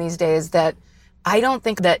happening these days that I don't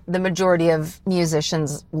think that the majority of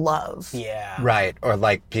musicians love. Yeah. Right. Or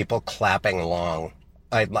like people clapping along.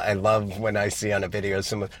 I love when I see on a video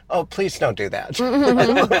someone, oh, please don't do that.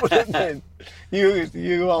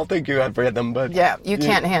 You all think you have rhythm, but Yeah, you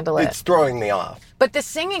can't handle it. It's throwing me off. But the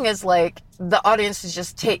singing is like the audience is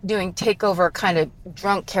just doing takeover kind of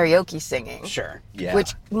drunk karaoke singing. Sure. Yeah.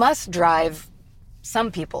 Which must drive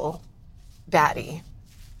some people batty.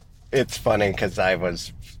 It's funny because I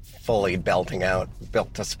was fully belting out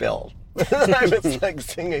Built to Spill. I was like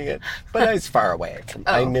singing it, but I was far away.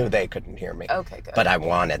 I knew they couldn't hear me. Okay, good. But I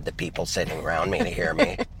wanted the people sitting around me to hear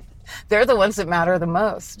me. They're the ones that matter the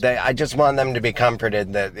most. I just want them to be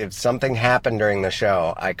comforted that if something happened during the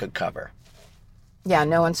show, I could cover. Yeah,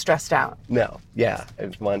 no one's stressed out. No, yeah, I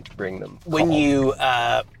just want to bring them When home.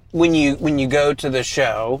 when you go to the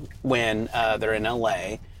show when they're in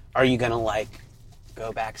LA, are you gonna like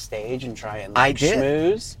go backstage and try and I did.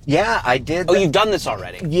 schmooze? Yeah, I did. Oh, you've done this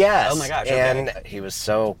already? Yes. Oh my gosh. Okay. And he was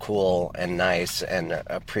so cool and nice and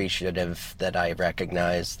appreciative that I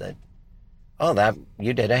recognized that, oh, that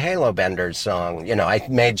you did a Halo Benders song. You know, I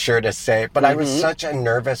made sure to say, but I was such a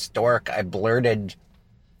nervous dork. I blurted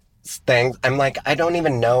things. I'm like, I don't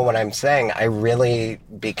even know what I'm saying. I really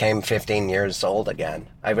became 15 years old again.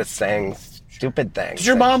 I was saying stupid things. Did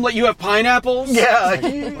your mom let you have pineapples? Yeah.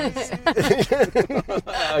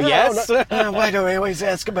 Yes. Why do I always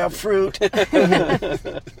ask about fruit?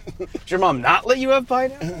 Did your mom not let you have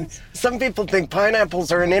pineapples? Some people think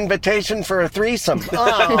pineapples are an invitation for a threesome.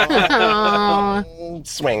 Oh.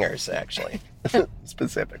 Swingers, actually,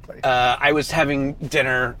 specifically. I was having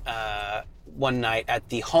dinner one night at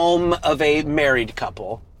the home of a married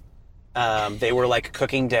couple. They were like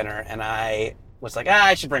cooking dinner, and I was like,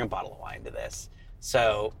 I should bring a bottle of wine to this.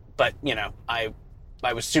 So, but you know, I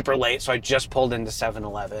was super late, so I just pulled into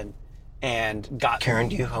 7-Eleven and got... Karen,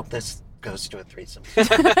 do you hope this goes to a threesome?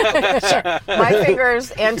 My fingers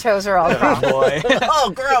and toes are all crossed. Boy.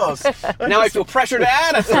 Oh, gross. Now I feel pressure to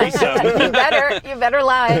add a threesome. You better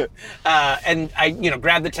lie. And I,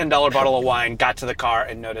 grabbed the $10 bottle of wine, got to the car,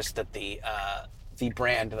 and noticed that the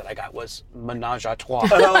brand that I got was Menage a Trois.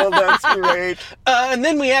 Oh, that's great. And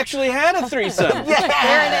then we actually had a threesome. Yeah.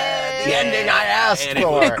 There it is. The ending I asked And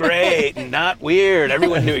for. it was great and not weird.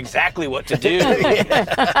 Everyone knew exactly what to do.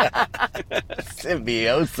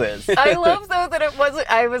 Symbiosis. I love though that it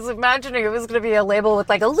wasn't. I was imagining it was going to be a label with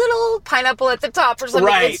like a little pineapple at the top or something.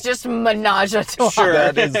 Right. It's just Menage a Trois. Sure.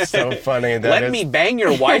 That is so funny. Let me bang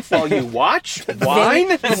your wife while you watch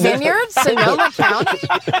wine? Vineyard, Sonoma County.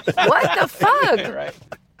 What the fuck? Right.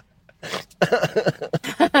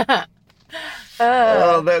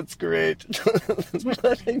 Oh, that's great.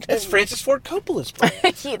 It's Francis Ford Coppola's brand.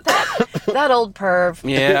 that old perv.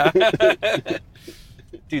 Yeah.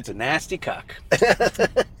 Dude's a nasty cuck.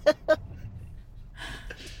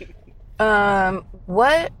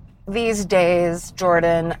 What these days,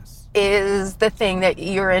 Jordan, is the thing that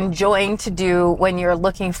you're enjoying to do when you're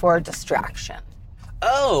looking for a distraction?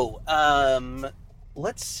 Oh,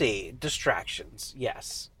 let's see. Distractions.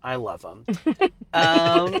 Yes, I love them.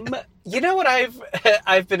 You know what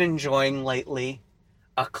I've been enjoying lately?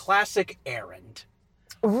 A classic errand.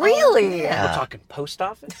 Really? yeah. We're talking post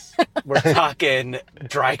office. We're talking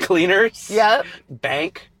dry cleaners. Yep.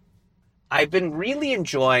 Bank. I've been really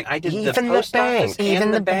enjoying. I did the Even the post office bank. and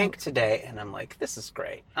Even the the bank bank. today, and I'm like, this is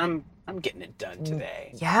great. I'm getting it done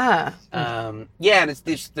today. Yeah. Yeah, and it's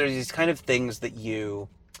there's these kind of things that you,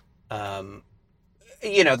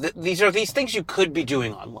 you know, these are these things you could be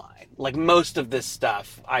doing online. Like most of this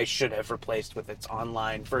stuff, I should have replaced with its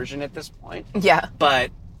online version at this point. Yeah. But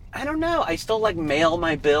I don't know. I still like mail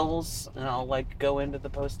my bills, and I'll like go into the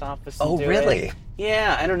post office. And Oh, do really? it.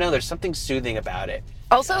 Yeah, I don't know. There's something soothing about it.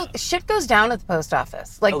 Also, shit goes down at the post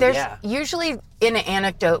office. Like, Oh, there's yeah. usually an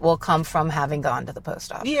anecdote will come from having gone to the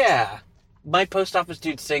post office. Yeah, my post office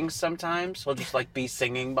dude sings sometimes. He'll just like be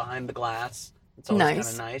singing behind the glass. It's always kind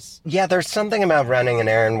Nice. of nice. Yeah, there's something about running an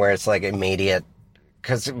errand where it's like immediate,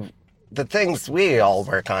 because the things we all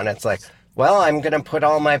work on, it's like, well, I'm going to put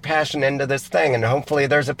all my passion into this thing and hopefully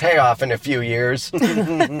there's a payoff in a few years.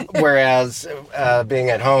 Whereas being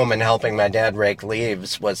at home and helping my dad rake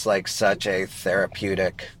leaves was like such a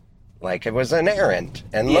therapeutic, like it was an errand.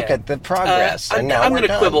 And look Yeah. at the progress. I'm and now going we're to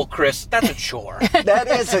done. quibble, Chris. That's a chore. That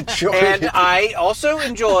is a chore. And I also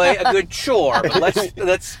enjoy a good chore. But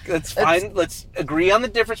let's find let's agree on the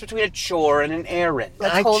difference between a chore and an errand.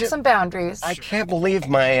 Let's I hold ju- some boundaries. I can't believe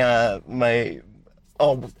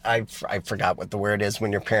I forgot what the word is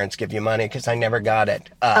when your parents give you money because I never got it.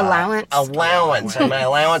 Allowance? Allowance. And my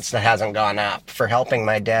allowance hasn't gone up for helping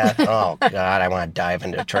my dad. Oh, God, I want to dive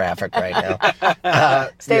into traffic right now.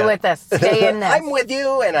 Stay yeah. with us. Stay in this. I'm with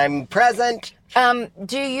you and I'm present.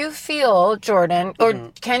 Do you feel, Jordan, or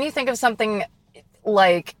can you think of something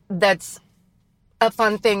like that's a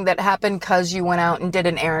fun thing that happened because you went out and did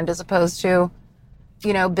an errand as opposed to,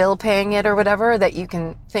 you know, bill paying it or whatever that you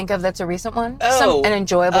can think of that's a recent one? An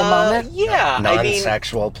enjoyable moment? Yeah, I mean,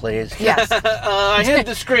 Non-sexual, please. Yes. I had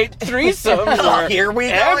this great threesome where here we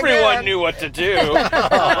go everyone again. knew what to do.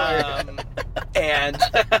 And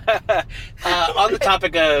on the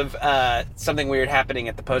topic of something weird happening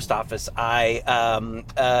at the post office,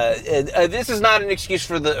 this is not an excuse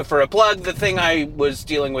for a plug. The thing I was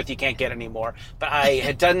dealing with, you can't get anymore. But I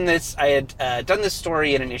had done this. I had done this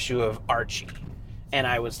story in an issue of Archie. And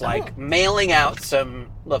I was like mailing out some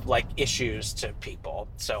of like issues to people.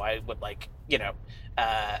 So I would like, you know,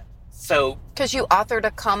 so Because you authored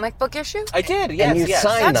a comic book issue? I did. Yes, And you yes.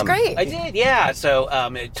 signed That's them. great. I did. Yeah. So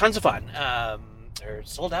tons of fun. They're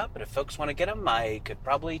sold out, but if folks want to get them, I could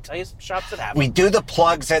probably tell you some shops that have them. We do the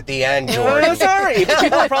plugs at the end, I'm Jordan. sorry, but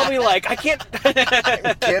people are probably like, I can't.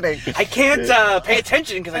 I'm kidding. I can't pay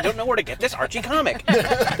attention because I don't know where to get this Archie comic.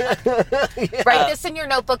 Write this in your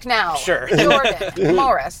notebook now. Sure.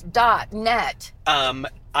 JordanMorris.net.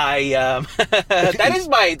 That's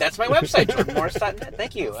my website, jordanmorris.net.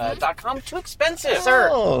 Thank you. .com too expensive. Sir.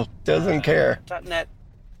 Oh, doesn't care. .net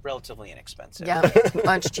relatively inexpensive. Yeah,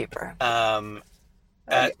 much cheaper.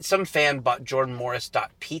 Some fan bought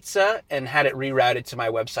jordanmorris.pizza and had it rerouted to my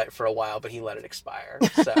website for a while, but he let it expire.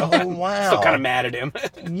 So Oh, wow. still kind of mad at him.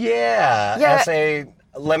 Yeah. Yeah. As a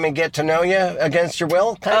let me get to know you against your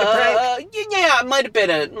will kind of prank. Yeah, it might have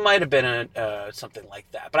been a something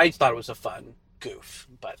like that. But I just thought it was a fun goof.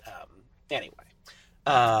 But anyway.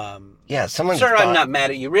 Yeah, someone. Sir, I'm not mad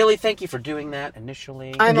at you. Really, thank you for doing that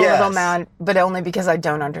initially. I'm a Yes. little mad, but only because I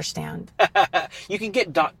don't understand. You can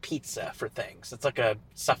get .pizza for things. It's like a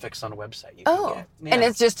suffix on a website. You can Oh, get. Yeah. and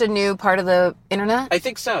it's just a new part of the internet? I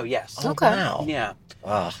think so. Yes. Oh, Okay. wow. Yeah.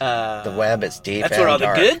 Oh, Uh, the web is deep. That's and where all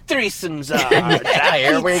dark. the good threesomes are. Yeah,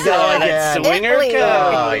 here we go That again. swinger Italy. code.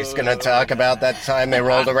 Oh, he's gonna talk about that time they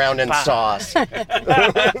rolled around in sauce.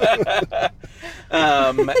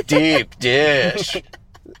 Deep dish.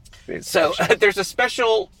 So there's a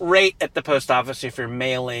special rate at the post office if you're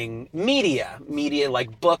mailing media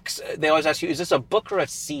like books. They always ask you, is this a book or a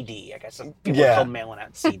CD? I guess some people Yeah. are called mailing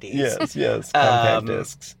out CDs. yes. compact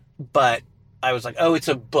discs. But I was like, oh, it's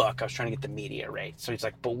a book. I was trying to get the media rate. So he's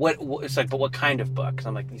like, but what? It's like, but what kind of book? 'Cause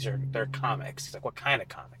I'm like, they're comics. He's like, what kind of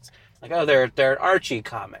comics? I'm like, oh, they're Archie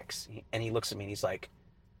comics. And he looks at me and he's like,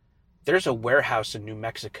 there's a warehouse in New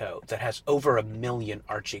Mexico that has over 1 million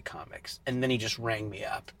Archie comics. And then he just rang me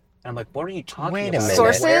up. And I'm like, what are you talking Wait a about? minute.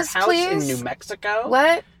 Sources, Warehouse please? in New Mexico?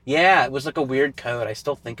 What? Yeah, it was like a weird code. I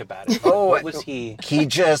still think about it. Oh, what was he?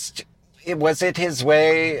 Was it his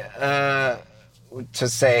way? to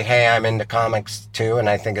say, hey, I'm into comics too, and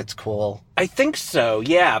I think it's cool. I think so,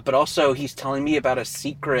 yeah. But also, he's telling me about a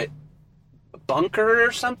secret bunker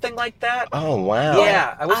or something like that. Oh, wow.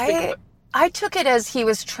 Yeah, I was thinking. I took it as he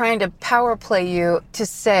was trying to power play you to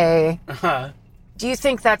say, do you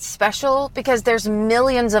think that's special? Because there's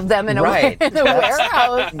millions of them in a Right.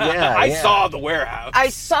 warehouse. Yeah, I yeah. saw the warehouse. I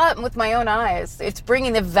saw it with my own eyes. It's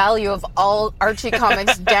bringing the value of all Archie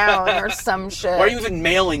comics down or some shit. Why are you even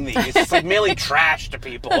mailing these? It's like mailing trash to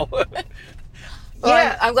people. Well,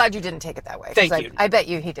 Yeah. I'm glad you didn't take it that way. 'cause Thank I, you. I bet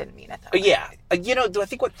you he didn't mean it that way. Yeah. I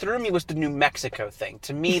think what threw me was the New Mexico thing.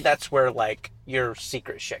 To me, that's where, like, your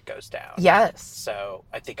secret shit goes down. Yes. So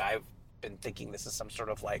I think I've been thinking this is some sort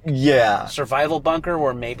of, like, Yeah. survival bunker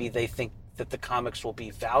where maybe they think that the comics will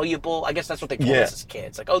be valuable. I guess that's what they told Yeah. us as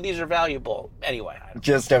kids. Like, oh, these are valuable. Anyway, I don't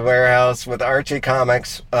Just a warehouse with Archie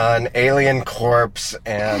comics, an alien corpse,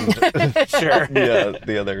 and Sure. yeah,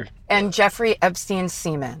 the other. And Jeffrey Epstein's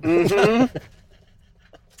semen. Mm-hmm.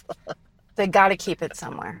 They got to keep it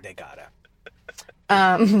somewhere. They gotta.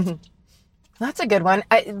 That's a good one.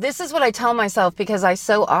 This is what I tell myself because I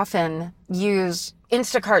so often use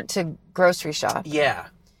Instacart to grocery shop Yeah.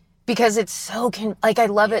 because it's so I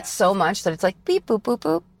love it so much that it's like beep boop boop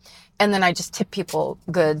boop, and then I just tip people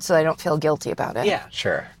good so I don't feel guilty about it. Yeah.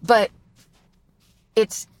 Sure. But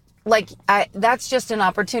it's like that's just an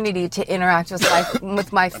opportunity to interact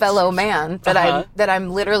with my fellow man that I'm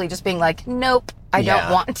literally just being like, nope, I don't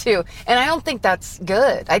Yeah. want to, and I don't think that's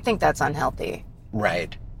good. I think that's unhealthy.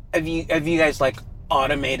 Right. Have you guys, like,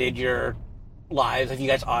 automated your lives? Have you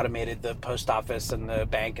guys automated the post office and the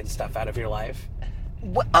bank and stuff out of your life?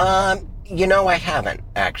 I haven't,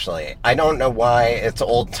 actually. I don't know why it's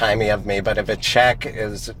old-timey of me, but if a check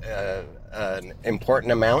is an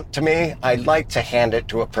important amount to me, I'd like to hand it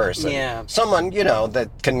to a person. Yeah. Someone, that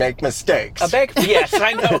can make mistakes. A bank? Yes,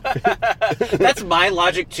 I know. That's my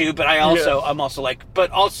logic too, but I'm also like,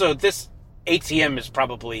 but also this ATM is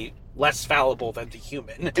probably less fallible than the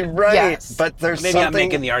human. Right, Yes. but there's Maybe something... I'm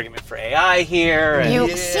making the argument for AI here. And You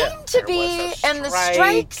Yeah. seem to there be, was a and the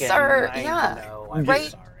strike, strikes and are, I know, I'm right.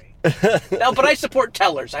 sorry. No, but I support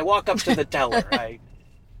tellers. I walk up to the teller. I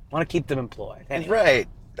want to keep them employed. Anyway. Right.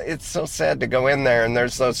 It's so sad to go in there and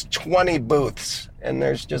there's those 20 booths and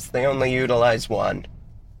they only utilize one.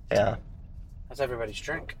 Yeah, How's everybody's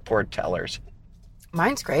drink? poor tellers.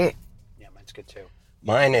 Mine's great. Yeah, mine's good too.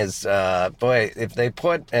 Mine is, boy, if they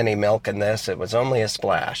put any milk in this, it was only a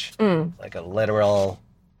splash. Like a literal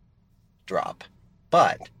drop.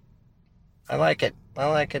 But I like it. I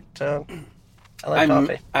like I'm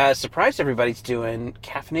coffee. surprised everybody's doing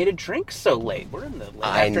caffeinated drinks so late. We're in the late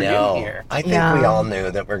I afternoon know. here. I think Yeah. we all knew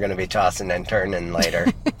that we're going to be tossing and turning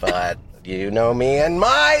later. But you know me and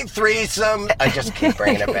my threesome. I just keep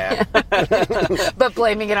bringing it back. But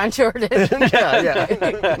blaming it on Jordan.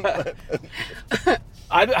 yeah.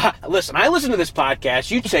 Listen, I listen to this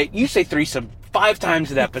podcast. You say threesome 5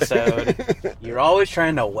 times an episode. You're always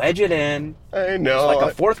trying to wedge it in. I know. It's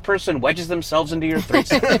like a fourth person wedges themselves into your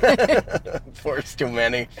threesome. Four's too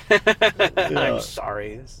many. I'm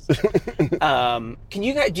sorry. Do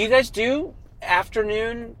you guys do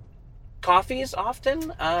afternoon coffees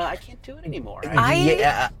often? I can't do it anymore.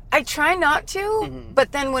 Yeah. I try not to,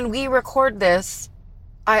 but then when we record this,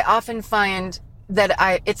 I often find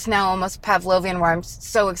that it's now almost Pavlovian where I'm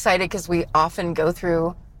so excited because we often go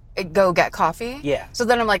get coffee. Yeah. So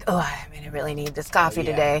then I'm like, I really need this coffee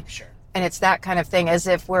Yeah, today. Sure. And it's that kind of thing, as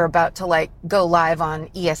if we're about to like go live on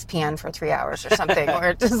ESPN for 3 hours or something, where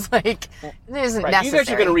it's just like, it isn't Right. necessary. You guys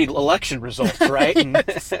are going to read election results, right? And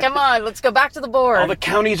Come on, let's go back to the board. all the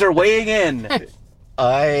counties are weighing in.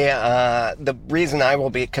 The reason I will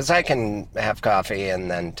be, because I can have coffee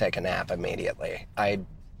and then take a nap immediately.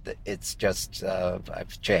 It's just,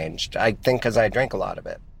 I've changed. I think because I drink a lot of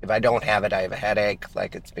it. If I don't have it, I have a headache.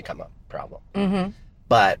 Like, it's become a problem. Mm-hmm.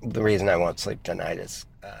 But the reason I won't sleep tonight is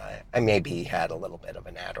I maybe had a little bit of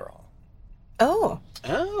an Adderall. Oh,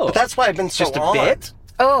 Oh. That's why I've been so just a on. bit?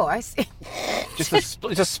 I see. Just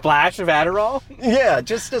a splash of Adderall? Yeah,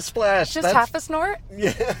 just a splash. Just half a snort?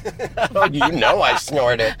 Yeah. Oh, I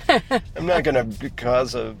snort it. I'm not going to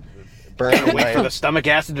cause a burn in Wait for my... the stomach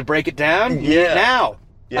acid to break it down? Yeah. Now.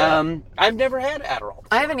 Yeah. I've never had Adderall.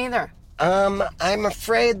 I haven't either. I'm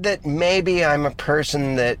afraid that maybe I'm a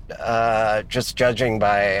person that, just judging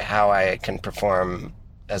by how I can perform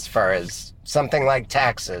as far as something like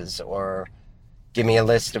taxes or give me a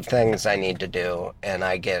list of things I need to do, and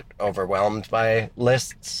I get overwhelmed by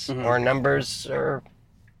lists or numbers or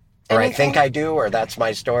I think I do, or that's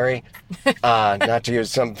my story. Not to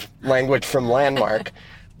use some language from Landmark,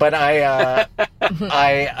 but I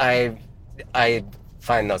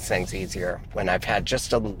find those things easier when I've had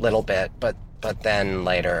just a little bit, but then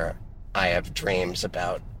later I have dreams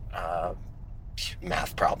about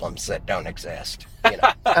math problems that don't exist.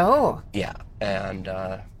 Oh. Yeah, and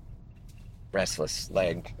restless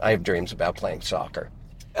leg. I have dreams about playing soccer.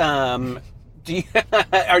 Is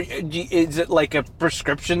it like a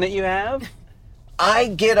prescription that you have? I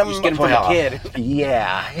get them, Just get 'em from a kid.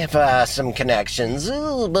 Yeah, I have some connections.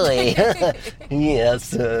 Oh boy.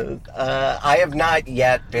 Yes. I have not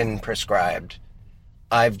yet been prescribed.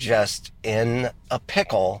 I've just been in a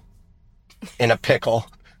pickle,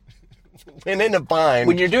 been in a bind.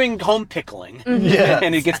 When you're doing home pickling, Yes.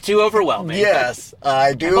 and it gets too overwhelming. Yes,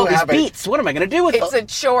 I do All these have beets. What am I going to do with It's them? a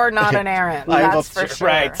chore, not an errand. I have That's a- for sure.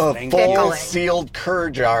 right. a Thank full Pickling. sealed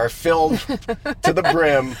cur jar filled to the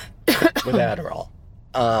brim with Adderall.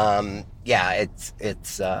 Yeah,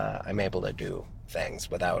 it's I'm able to do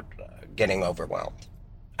things without getting overwhelmed.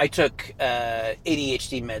 I took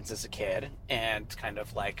ADHD meds as a kid and kind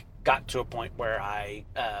of like got to a point where I,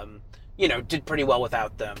 did pretty well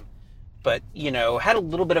without them. But, had a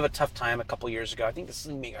little bit of a tough time a couple years ago. I think this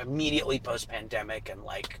is immediately post-pandemic, and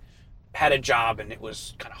like had a job and it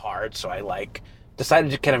was kind of hard. So I like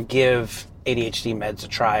decided to kind of give ADHD meds a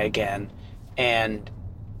try again. And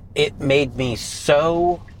it made me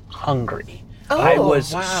so hungry. I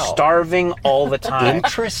was wow. starving all the time.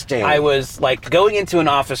 Interesting. I was like going into an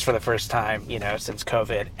office for the first time, since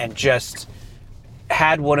COVID, and just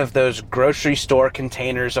had one of those grocery store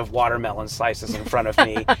containers of watermelon slices in front of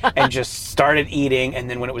me and just started eating. And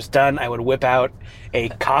then when it was done, I would whip out a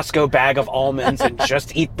Costco bag of almonds and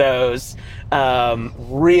just eat those.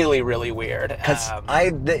 Really, really weird. Because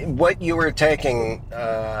what you were taking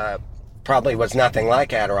probably was nothing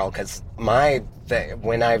like Adderall, because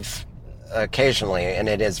when I've occasionally, and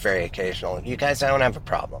it is very occasional, you guys don't have a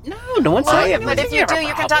problem. No one's saying But if you do,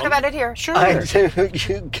 you can talk about it here. Sure. I do.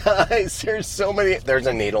 You guys, there's so many. There's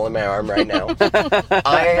a needle in my arm right now.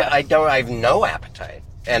 I have no appetite,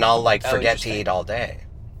 and I'll forget to eat all day.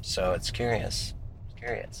 So it's curious.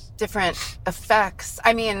 Different effects.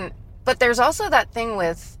 I mean, but there's also that thing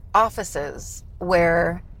with offices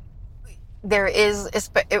where there is,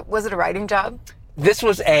 was it a writing job? This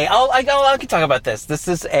was I can talk about this. This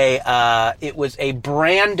is it was a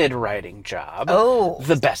branded writing job. Oh.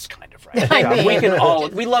 The best kind of writing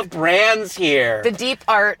job. We love brands here. The deep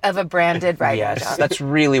art of a branded writing Yes, job. that's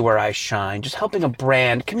really where I shine. Just helping a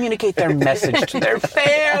brand communicate their message to their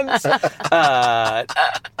fans.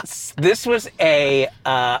 This was a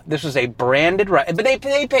branded writing, but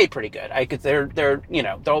they pay pretty good. They're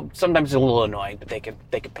sometimes a little annoying, but they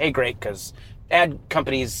could pay great because ad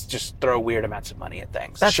companies just throw weird amounts of money at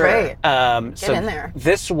things. That's right. Get in there.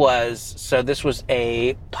 This was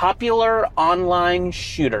a popular online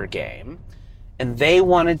shooter game, and they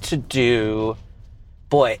wanted to do.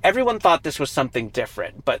 Boy, everyone thought this was something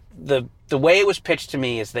different, but the way it was pitched to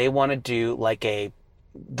me is they want to do like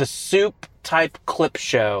the Soup type clip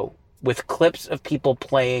show with clips of people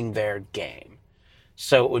playing their game.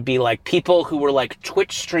 So it would be like people who were like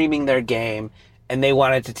Twitch streaming their game, and they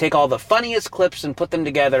wanted to take all the funniest clips and put them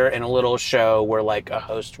together in a little show where like a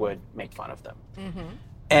host would make fun of them. Mm-hmm.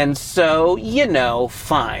 And so,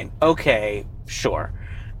 fine. Okay, sure.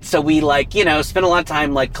 So we spent a lot of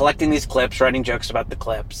time collecting these clips, writing jokes about the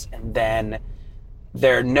clips. And then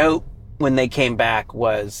their note when they came back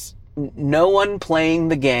was no one playing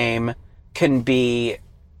the game can be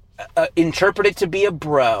interpreted to be a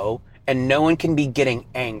bro, and no one can be getting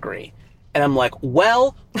angry. And I'm like,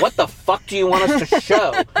 well, what the fuck do you want us to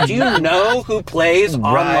show? Do you know who plays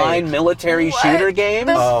online military shooter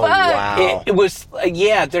games? Oh, wow. It was,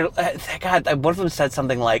 God, one of them said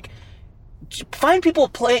something like, find people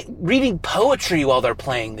reading poetry while they're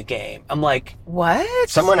playing the game. I'm like, what?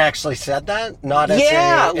 Someone actually said that? Not as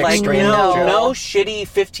yeah, a extreme joke? no shitty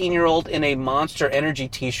 15-year-old in a Monster Energy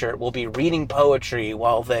t-shirt will be reading poetry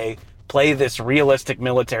while they play this realistic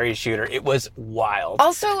military shooter. It was wild.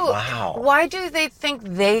 Also, Wow. Why do they think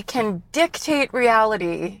they can dictate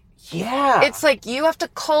reality? Yeah. It's like you have to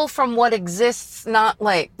cull from what exists, not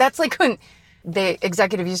that's like when the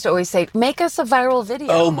executive used to always say, make us a viral video.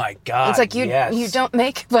 Oh my God. It's like you yes. don't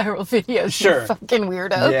make viral videos, Sure. you fucking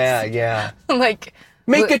weirdos. Yeah.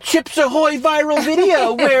 Make a Chips Ahoy viral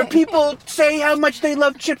video where people say how much they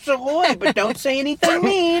love Chips Ahoy, but don't say anything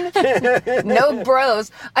mean. No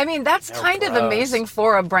bros. I mean, that's kind of bros. amazing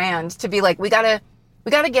for a brand to be like, we gotta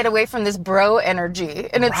get away from this bro energy.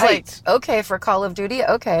 And it's Right. like, okay, for Call of Duty,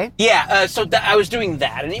 okay. Yeah, so I was doing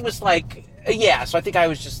that, and it was like, so I think I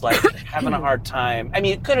was just having a hard time. I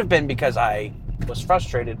mean, it could have been because I was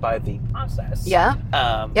frustrated by the process. Yeah. You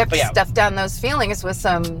have but to stuff down those feelings with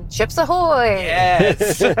some Chips Ahoy.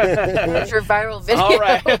 Yes. There's your viral video. All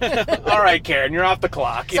right. All right, Karen, you're off the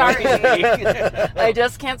clock. You know? Sorry. I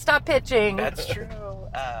just can't stop pitching. That's true.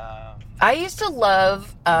 I used to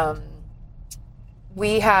love, there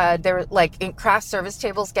were like in craft service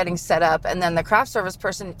tables getting set up, and then the craft service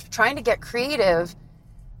person trying to get creative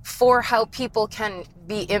for how people can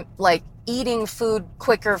be like eating food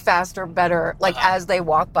quicker, faster, better, like as they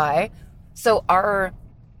walk by. So our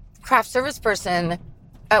craft service person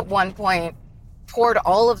at one point poured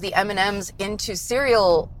all of the M&Ms into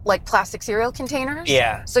cereal, like plastic cereal containers.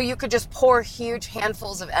 Yeah. So you could just pour huge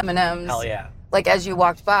handfuls of M&Ms. Hell yeah. Like as you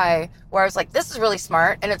walked by, where I was like, this is really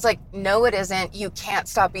smart. And it's like, no, it isn't. You can't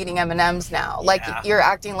stop eating M&Ms now. Yeah. Like you're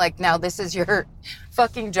acting like now this is your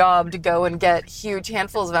fucking job to go and get huge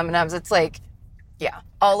handfuls of M&Ms. It's like, yeah,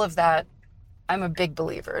 all of that. I'm a big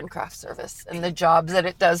believer in craft service and the jobs that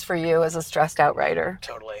it does for you as a stressed out writer.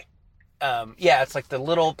 Totally. Yeah, it's like the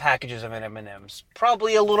little packages of M&Ms.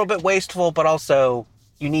 Probably a little bit wasteful, but also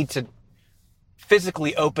you need to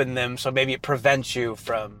physically open them, so maybe it prevents you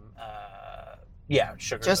from,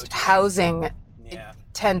 sugar. Just housing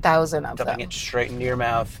 10,000 of Dumping them. it straight into your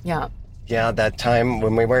mouth. Yeah. Yeah, that time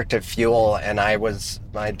when we worked at Fuel and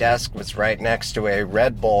my desk was right next to a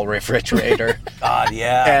Red Bull refrigerator. God,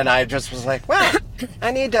 yeah. And I just was like, well,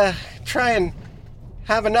 I need to try and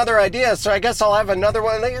have another idea, so I guess I'll have another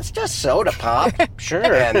one. It's just soda pop. Sure.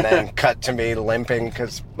 And then cut to me limping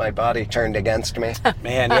because my body turned against me.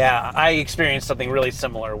 Man, yeah. I experienced something really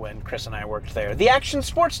similar when Chris and I worked there. The Action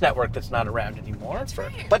Sports Network that's not around anymore.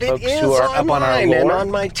 For But it folks is who are up on our online and lore. on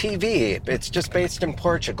my TV. It's just based in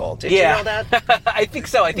Portugal. Did you know that? I think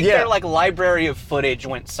so. I think Yeah. their like library of footage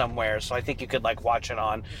went somewhere, so I think you could like watch it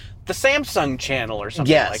on the Samsung channel or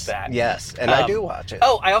something like that. Yes, and I do watch it.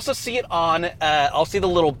 Oh, I also see it on. I'll see the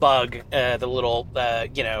little bug, the little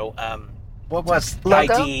What was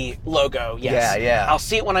Logo? ID logo. Yes. Yeah. I'll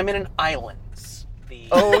see it when I'm in an Islands.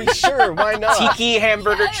 Oh, sure, why not? Tiki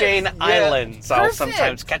hamburger chain Islands. I'll Perfect.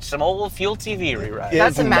 sometimes catch some old Fuel TV rerun. Yeah.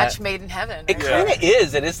 That's a Isn't match that- made in heaven. It kind of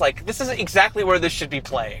is. It is like, this is exactly where this should be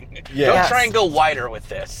playing. Yeah. Don't Yes. try and go wider with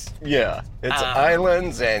this. Yeah, it's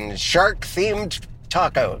islands and shark-themed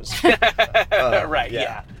tacos. Right,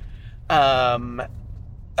 yeah. yeah. But-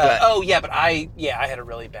 But I had a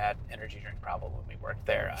really bad energy drink problem when we worked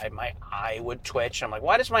there. My eye would twitch. I'm like,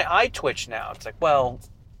 why does my eye twitch now? It's like, well,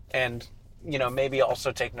 and maybe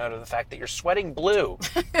also take note of the fact that you're sweating blue.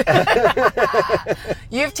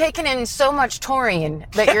 You've taken in so much taurine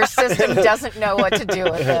that your system doesn't know what to do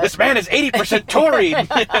with it. This man is 80% taurine.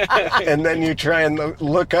 And then you try and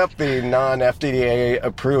look up the non-FDA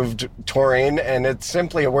approved taurine, and it's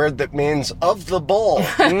simply a word that means of the bull.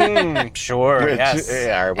 Sure, Which, yes.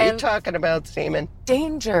 are we And- talking about semen?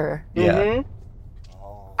 Danger. Yeah.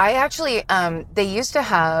 I actually, they used to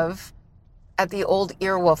have, at the old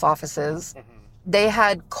Earwolf offices, they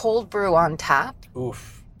had cold brew on tap.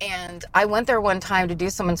 Oof. And I went there one time to do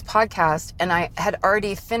someone's podcast, and I had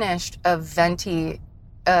already finished a venti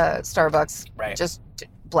Starbucks, Right. just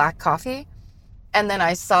black coffee. And then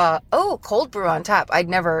I saw, cold brew on tap. I'd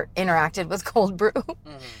never interacted with cold brew.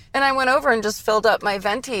 And I went over and just filled up my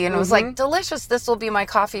venti and was like, delicious. This will be my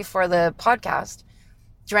coffee for the podcast.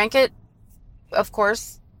 Drank it. Of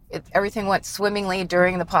course, everything went swimmingly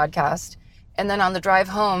during the podcast. And then on the drive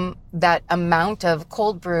home, that amount of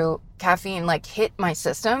cold brew caffeine like hit my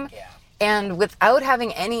system. Yeah. And without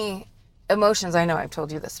having any emotions, I know I've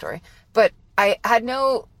told you this story, but I had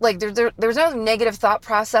no, like, there was no negative thought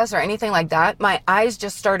process or anything like that. My eyes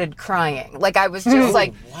just started crying. Like I was just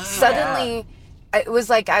like, suddenly, it was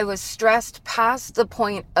like I was stressed past the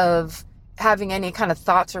point of having any kind of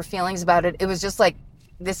thoughts or feelings about it. It was just like,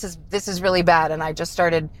 this is really bad. And I just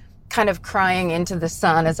started kind of crying into the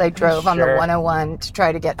sun as I drove on the Sure. 101 to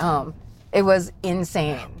try to get home. It was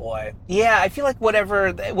insane. Boy. Yeah, I feel like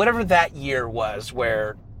whatever that year was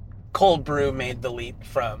where cold brew made the leap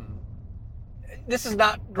from, this is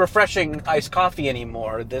not refreshing iced coffee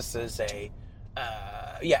anymore. This is a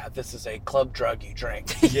club drug you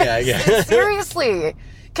drink. Yeah. Seriously.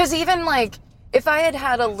 Because even like, if I had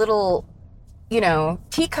had a little,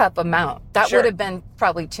 teacup amount, that Sure. would have been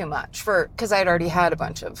probably too much because I'd already had a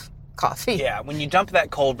bunch of coffee. Yeah, when you dump that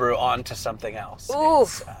cold brew onto something else,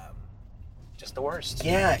 Oof. it's just the worst.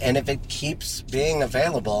 Yeah, and if it keeps being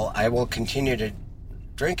available, I will continue to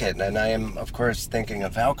drink it. And I am, of course, thinking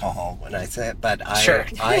of alcohol when I say it, but Sure.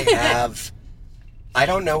 I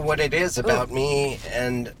don't know what it is about me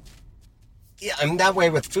and Yeah, I'm that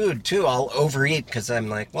way with food too. I'll overeat because I'm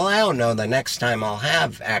like, well, I don't know the next time I'll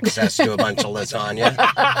have access to a bunch of lasagna.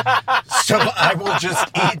 So I will just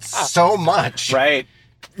eat so much. Right.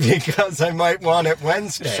 Because I might want it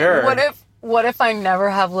Wednesday. Sure. What if I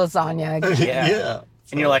never have lasagna again? Yeah.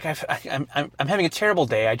 And you're like, I'm having a terrible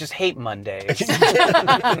day. I just hate Mondays.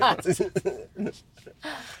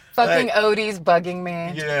 Fucking Odie's bugging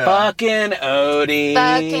me. Yeah. Fucking Odie.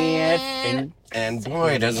 Fucking. And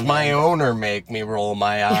boy, does my owner make me roll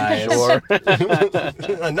my eyes.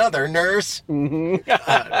 Another nurse.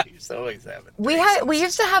 God, he's always having. We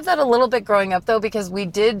used to have that a little bit growing up though, because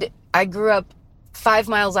I grew up 5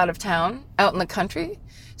 miles out of town, out in the country.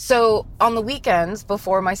 So on the weekends,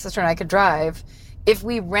 before my sister and I could drive, if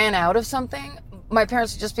we ran out of something, my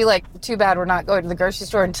parents would just be like, too bad we're not going to the grocery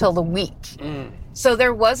store until the week. So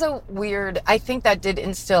there was a weird, I think that did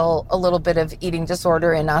instill a little bit of eating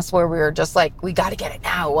disorder in us, where we were just like, we got to get it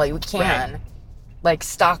now while we can. Right. Like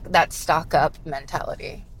stock up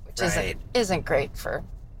mentality, which isn't great for,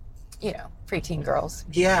 preteen girls.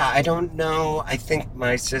 Yeah, I don't know. I think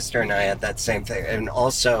my sister and I had that same thing. And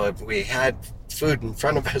also, if we had food in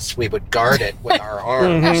front of us, we would guard it with our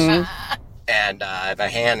arms. And if a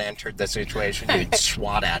hand entered the situation, you'd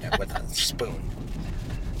swat at it with a spoon.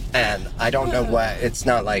 And I don't know why. It's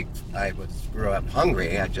not like I grew up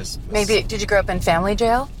hungry. Maybe, did you grow up in family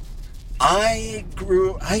jail? I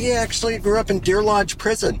actually grew up in Deer Lodge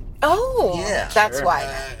Prison. Oh, yeah, that's sure. Why.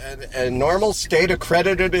 A normal state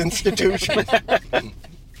accredited institution.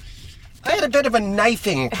 I had a bit of a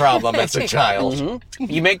knifing problem as a child.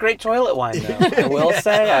 Mm-hmm. You make great toilet wine, though. I will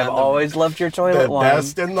say, I've always loved your toilet wine. The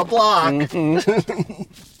best in the block. Mm-hmm.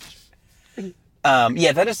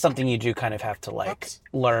 Yeah, that is something you do kind of have to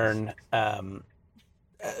learn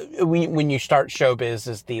when you start showbiz.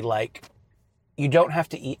 Is you don't have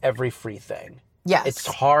to eat every free thing. Yes, it's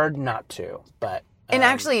hard not to, but and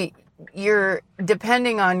actually, you're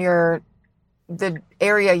depending on the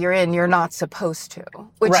area you're in, you're not supposed to,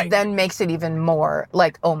 which then makes it even more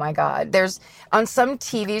like, oh my God. There's on some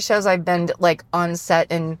TV shows I've been on set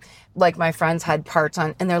and my friends had parts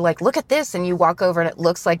on and they're like, look at this. And you walk over and it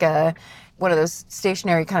looks like one of those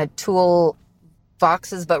stationary kind of tool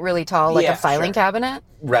boxes, but really tall, like a filing cabinet.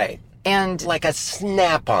 Right. And like a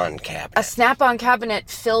Snap-on cabinet. A Snap-on cabinet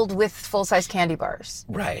filled with full-size candy bars.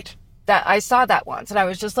 Right. That I saw that once and I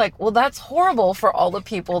was just like, well, that's horrible for all the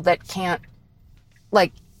people that can't,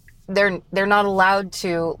 they're not allowed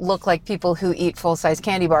to look like people who eat full-size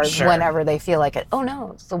candy bars whenever they feel like it. Oh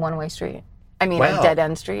no, it's the one-way street. I mean, a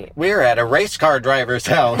dead-end street. We're at a race car driver's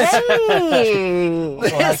house. Hey! Well,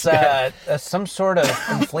 that's some sort of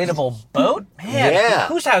inflatable boat? Man,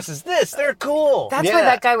 whose house is this? They're cool. That's why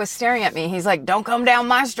that guy was staring at me. He's like, don't come down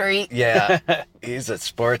my street. Yeah, he's a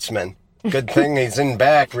sportsman. Good thing he's in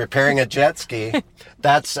back repairing a jet ski.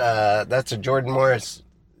 That's a Jordan Morris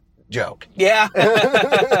joke. Yeah.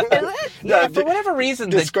 Yeah, for whatever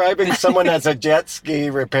reason. Describing someone as a jet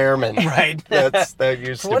ski repairman. Right. That used to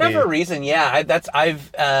be. For whatever reason, yeah. That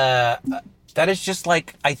is just I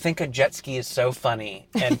think a jet ski is so funny.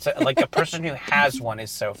 And so, a person who has one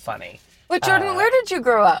is so funny. But Jordan, where did you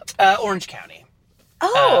grow up? Orange County.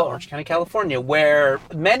 Oh. Orange County, California, where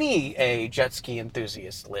many a jet ski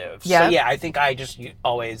enthusiast live. Yeah. So yeah, I think I just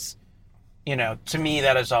always, to me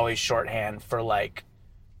that is always shorthand for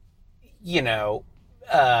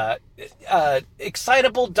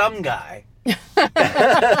excitable dumb guy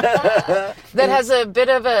that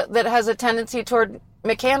has a tendency toward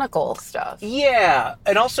mechanical stuff. Yeah,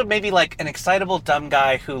 and also maybe an excitable dumb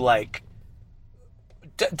guy who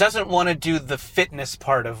doesn't want to do the fitness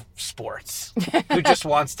part of sports, who just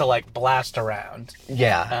wants to blast around.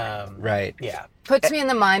 Yeah. Right. Yeah. Puts me in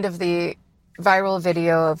the mind of the viral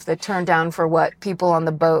video of the turn down for what people on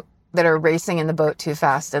the boat that are racing in the boat too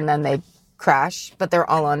fast and then they crash, but they're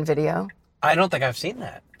all on video. I don't think I've seen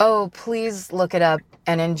that. Oh, please look it up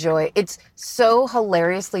and enjoy. It's so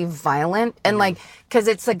hilariously violent and because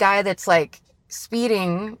it's a guy that's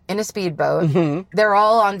speeding in a speedboat. Mm-hmm. They're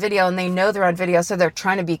all on video and they know they're on video, so they're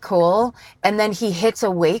trying to be cool. And then he hits a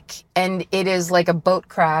wake and it is like a boat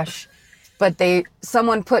crash, but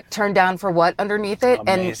someone put turn down for what underneath it.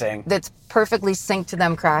 Amazing. And that's perfectly synced to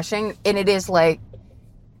them crashing. And it is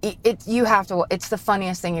you have to. It's the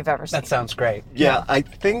funniest thing you've ever seen. That sounds great. Yeah, I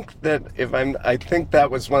think that I think that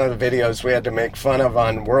was one of the videos we had to make fun of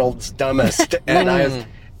on World's Dumbest, and I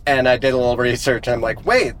did a little research. And I'm like,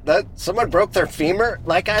 wait, someone broke their femur?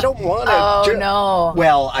 I don't want to. Oh no.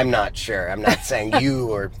 Well, I'm not sure. I'm not saying you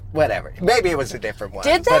or whatever. Maybe it was a different one.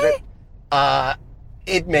 Did they?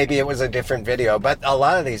 maybe it was a different video, but a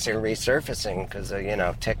lot of these are resurfacing because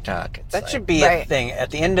of, TikTok. It's That like- should be a thing at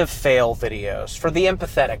the end of fail videos for the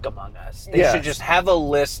empathetic among us. They Yes. should just have a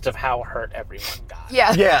list of how hurt everyone got.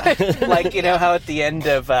 Yeah. Yeah. Like, how at the end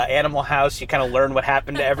of Animal House, you kind of learn what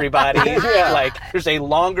happened to everybody. Yeah. Like, there's a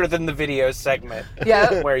longer than the video segment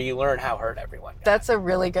Yeah. where you learn how hurt everyone got. That's a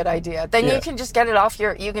really good idea. Then Yeah. you can just get it off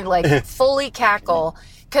you can like fully cackle.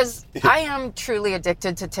 Because I am truly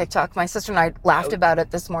addicted to TikTok. My sister and I laughed about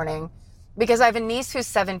it this morning because I have a niece who's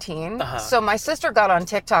 17. So my sister got on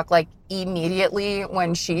TikTok like immediately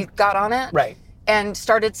when she got on it. Right. And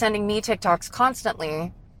started sending me TikToks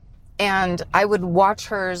constantly. And I would watch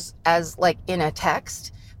hers as like in a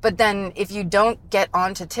text. But then if you don't get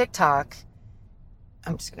onto TikTok,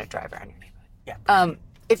 I'm just going to drive around your neighborhood. Yeah.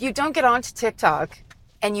 If you don't get onto TikTok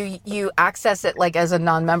and you access it like as a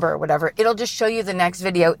non-member or whatever, it'll just show you the next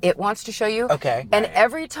video it wants to show you. Okay. And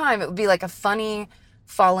every time it would be like a funny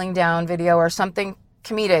falling down video or something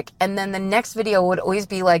comedic. And then the next video would always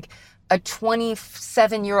be like a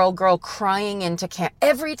 27-year-old girl crying into camera.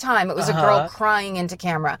 Every time it was a girl crying into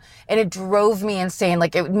camera. And it drove me insane.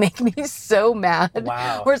 Like it would make me so mad.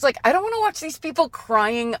 Wow. Where it's like, I don't want to watch these people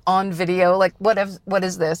crying on video. Like what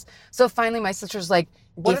is this? So finally my sister's like,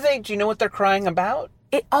 do you know what they're crying about?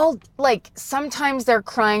 it all like sometimes they're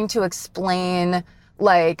crying to explain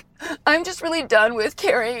like I'm just really done with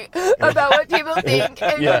caring about what people think,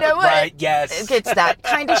 and Yeah. you know what? Right, yes. It's that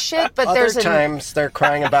kind of shit. But Other there's times they're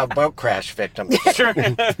crying about boat crash victims. Sure.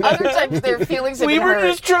 other times their feelings have We been were hurt.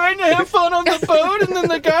 just trying to have fun on the boat, and then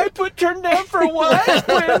the guy turned down for what?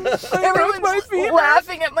 When I broke my Everyone's femur.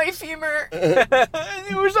 laughing at my femur.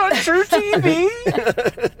 It was on True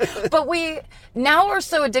TV. But we now are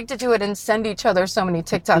so addicted to it and send each other so many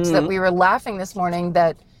TikToks that we were laughing this morning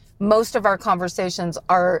that most of our conversations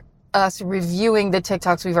are us reviewing the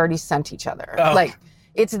TikToks we've already sent each other. Oh. Like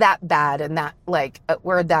it's that bad and that like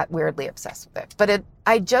we're that weirdly obsessed with it. But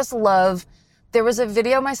I just love, there was a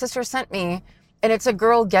video my sister sent me and it's a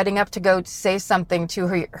girl getting up to go say something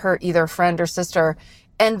to her either friend or sister.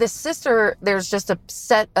 And the sister, there's just a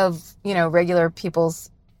set of, regular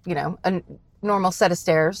people's, a normal set of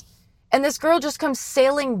stairs. And this girl just comes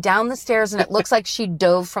sailing down the stairs and it looks like she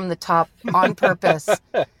dove from the top on purpose.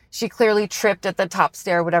 She clearly tripped at the top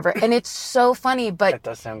stair, whatever. And it's so funny, but That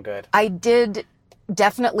does sound good. I did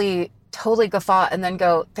definitely totally guffaw and then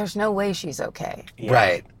go, there's no way she's okay. Yeah.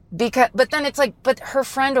 Right. But then it's like, but her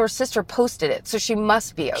friend or sister posted it, so she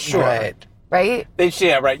must be okay. Sure. Right. Right?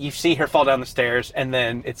 Yeah, right. You see her fall down the stairs, and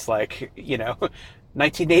then it's like,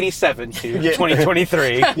 1987 to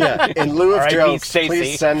 2023. Yeah. In lieu of R.I.P. jokes, Stacey.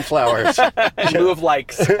 please send flowers. In lieu of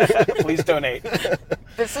likes, please donate.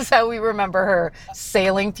 This is how we remember her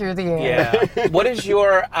sailing through the air. Yeah. What is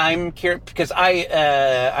your? I'm curious because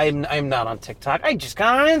I'm not on TikTok. I just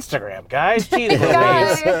got on Instagram, guys. Jeez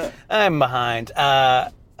Guys. Louise. I'm behind.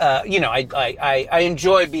 I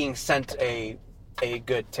enjoy being sent a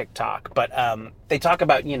good TikTok, but they talk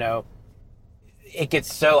about it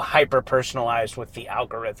gets so hyper personalized with the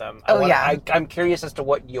algorithm. I'm curious as to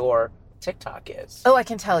what your TikTok is. Oh, I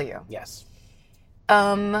can tell you. Yes.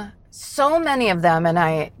 So many of them, and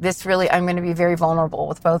I'm going to be very vulnerable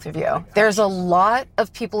with both of you. There's a lot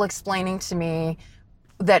of people explaining to me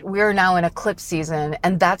that we're now in eclipse season,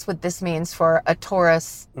 and that's what this means for a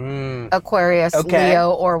Taurus, Aquarius, Okay.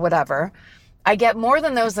 Leo, or whatever. I get more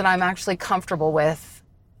than those that I'm actually comfortable with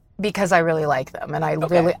because I really like them, and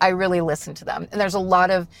I really listen to them. And there's a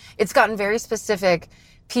lot of, it's gotten very specific,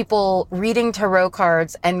 people reading tarot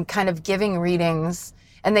cards and kind of giving readings.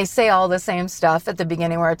 And they say all the same stuff at the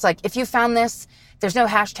beginning where it's like, if you found this, there's no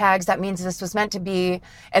hashtags, that means this was meant to be.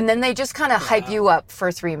 And then they just kind of hype you up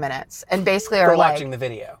for 3 minutes and basically For are like, watching the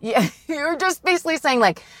video. yeah, you're just basically saying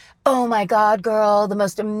like, oh my God, girl, the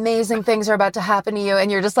most amazing things are about to happen to you.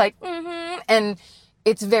 And you're just like, And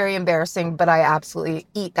it's very embarrassing, but I absolutely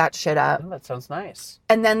eat that shit up. Oh, that sounds nice.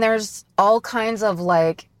 And then there's all kinds of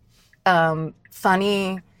like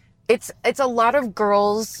funny, it's a lot of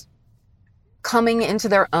girls coming into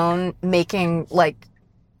their own, making like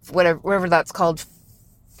whatever that's called,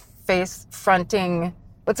 face fronting,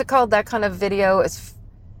 what's it called, that kind of video is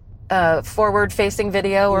forward facing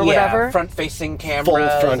video or whatever. Front facing camera.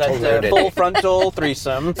 Full frontal loaded. Full frontal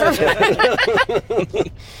threesome.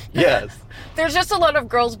 Yes. There's just a lot of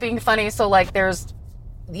girls being funny, so like there's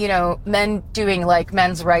men doing like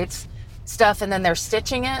men's rights stuff and then they're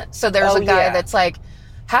stitching it. So there's a guy that's like,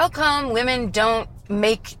 how come women don't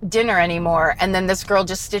make dinner anymore. And then this girl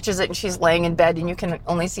just stitches it and she's laying in bed and you can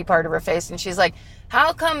only see part of her face. And she's like,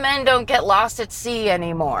 how come men don't get lost at sea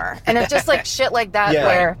anymore? And it's just like shit like that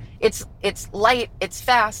where it's light, it's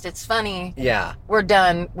fast, it's funny. Yeah. We're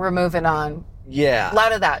done. We're moving on. Yeah. A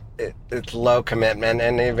lot of that. It's low commitment.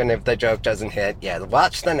 And even if the joke doesn't hit,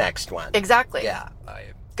 watch the next one. Exactly. Yeah.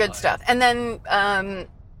 Good stuff. And then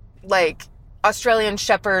like Australian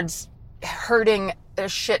shepherds herding a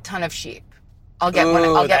shit ton of sheep. I'll get one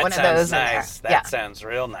of those nice. in there. That sounds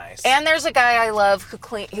real nice. And there's a guy I love who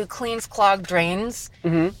cleans clogged drains,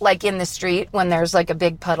 like in the street when there's like a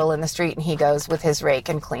big puddle in the street, and he goes with his rake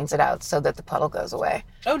and cleans it out so that the puddle goes away.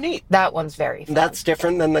 Oh, neat. That one's very fun. That's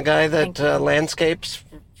different than the guy that landscapes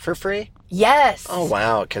for free? Yes. Oh,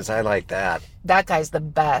 wow, because I like that. That guy's the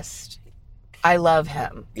best. I love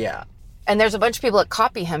him. Yeah. And there's a bunch of people that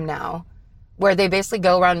copy him now, where they basically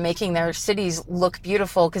go around making their cities look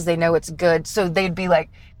beautiful because they know it's good. So they'd be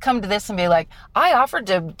like, come to this and be like, I offered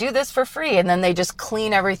to do this for free. And then they just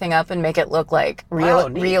clean everything up and make it look like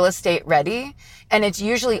real estate ready. And it's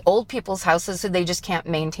usually old people's houses, so they just can't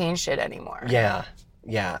maintain shit anymore. Yeah.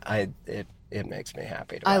 Yeah. It makes me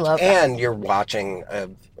happy to watch. I love that. And you're watching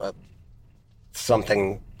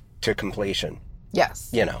something to completion.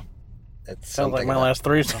 Yes. You know. It's sounds like something my last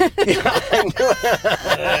threesome.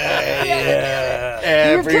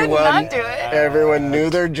 Everyone, you could not do it. Everyone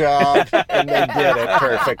knew their job and they did it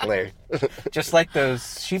perfectly. Just like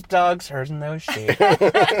those sheepdogs herding those sheep.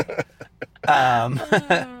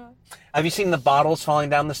 Have you seen the bottles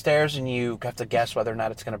falling down the stairs and you have to guess whether or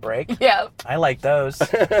not it's going to break? Yeah. I like those.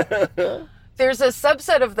 There's a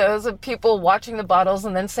subset of those of people watching the bottles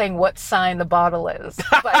and then saying what sign the bottle is,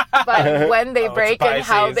 but when they break and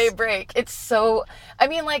how they break. It's so, I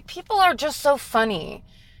mean, like, people are just so funny.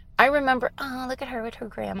 I remember, look at her with her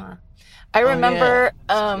grandma. I remember,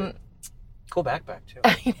 cool backpack too.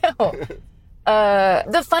 I know.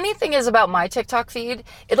 The funny thing is about my TikTok feed,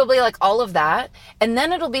 it'll be like all of that. And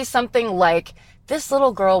then it'll be something like, this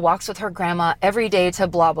little girl walks with her grandma every day to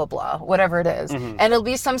blah, blah, blah, whatever it is. And it'll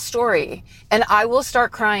be some story. And I will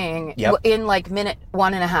start crying in like minute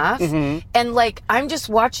 1.5. And like, I'm just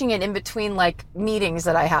watching it in between like meetings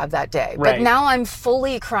that I have that day. Right. But now I'm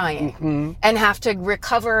fully crying and have to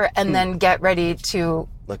recover and then get ready to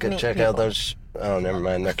check out those. Oh, never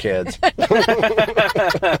mind. They're kids.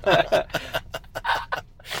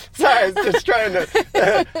 Sorry, I was just trying to.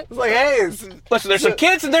 It's like, hey, listen, there's some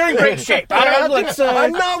kids and they're in great shape.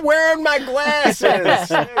 I'm not wearing my glasses.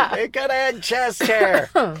 They gotta have chest hair.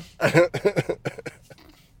 That's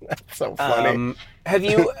so funny. Have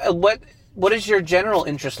you? What is your general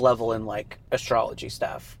interest level in like astrology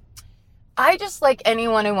stuff? I just like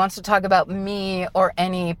anyone who wants to talk about me or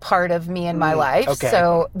any part of me in my life. Okay.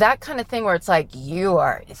 So that kind of thing where it's like,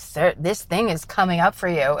 this thing is coming up for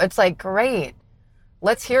you. It's like, great.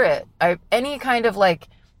 Let's hear it. Any kind of like,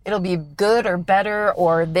 it'll be good or better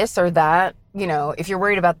or this or that. You know, if you're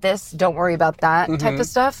worried about this, don't worry about that type of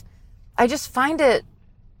stuff. I just find it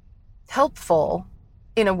helpful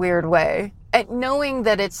in a weird way. And knowing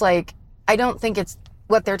that it's like, I don't think it's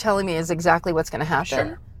what they're telling me is exactly what's going to happen.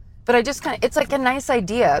 Sure. But I just it's like a nice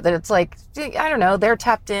idea that it's like, I don't know, they're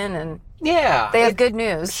tapped in and they have good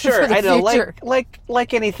news. Sure, for the I know, future.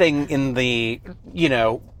 like anything in the,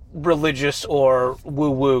 religious or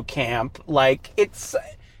woo-woo camp, like it's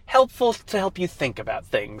helpful to help you think about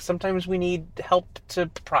things. Sometimes we need help to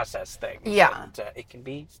process things. Yeah. And, it can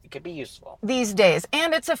be useful. These days.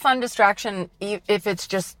 And it's a fun distraction if it's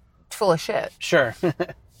just full of shit. Sure.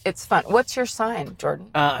 It's fun. What's your sign, Jordan?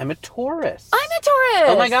 I'm a Taurus. I'm a Taurus.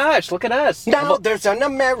 Oh my gosh, look at us. Now there's an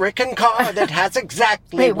American car that has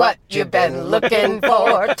exactly what you've been looking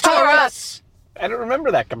for. Taurus. I don't remember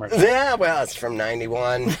that commercial. Yeah, well, it's from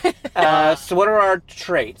 91. So what are our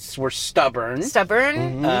traits? We're stubborn.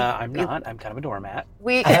 Stubborn. I'm not. I'm kind of a doormat.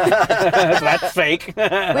 We That's fake. we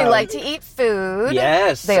like to eat food.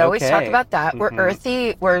 Yes. They always talk about that. We're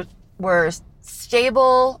earthy. We're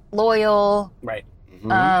stable, loyal. Right.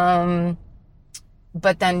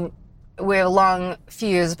 But then we have a long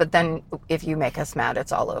fuse, but then if you make us mad,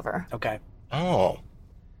 it's all over. Okay. Oh.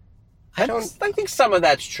 I think some of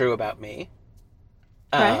that's true about me.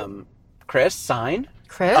 Right. Chris, sign?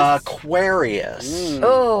 Chris? Aquarius.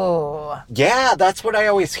 Oh. Yeah, that's what I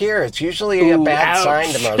always hear. It's usually a bad ouch.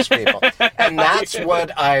 sign to most people. And that's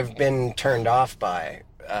what I've been turned off by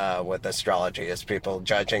with astrology, is people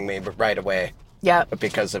judging me right away. Yeah.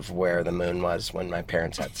 Because of where the moon was when my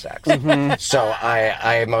parents had sex. So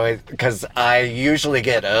I'm always, because I usually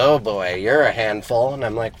get, oh boy, you're a handful. And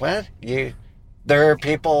I'm like, what? There are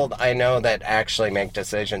people I know that actually make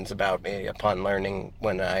decisions about me upon learning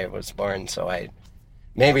when I was born. So I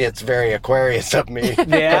maybe it's very Aquarius of me.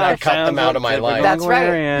 Yeah, I cut them out of my life. That's right.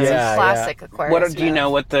 Aquarius. It's Yeah, a classic Aquarius. What do you know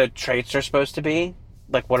what the traits are supposed to be?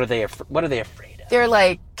 Like, what are they afraid of? They're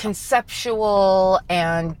like conceptual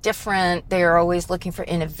and different. They are always looking for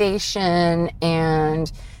innovation,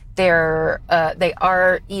 and they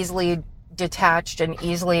are easily detached and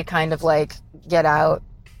easily kind of like get out,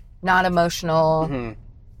 not emotional. Mm-hmm.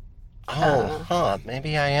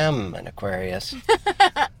 Maybe I am an Aquarius.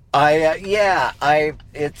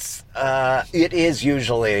 It is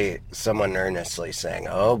usually someone earnestly saying,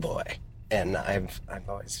 "Oh boy," and I've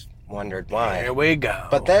always wondered why. Here we go.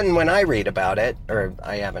 But then when I read about it, or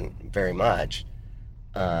I haven't very much,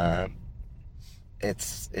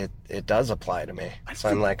 it does apply to me. So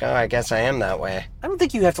I'm like, oh, I guess I am that way. I don't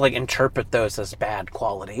think you have to like interpret those as bad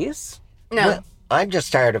qualities. No. Well, I'm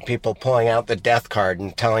just tired of people pulling out the death card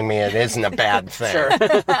and telling me it isn't a bad thing. Sure.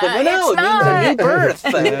 No, it means a new birth.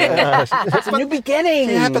 It's a new beginning.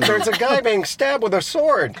 Yeah, but there's a guy being stabbed with a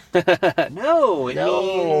sword. No, it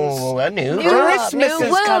means A new Christmas new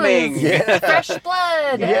is wounds. coming. Yeah. Fresh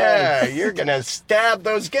blood. Yeah, you're gonna stab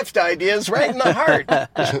those gift ideas right in the heart.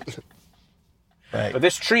 Right. But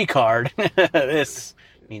this tree card, this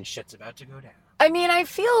means shit's about to go down. I mean, I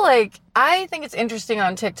think it's interesting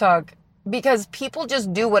on TikTok because people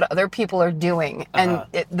just do what other people are doing and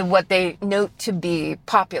what they note to be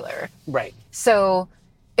popular. Right. So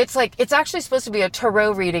it's like, it's actually supposed to be a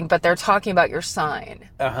tarot reading, but they're talking about your sign.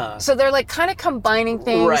 So they're like kind of combining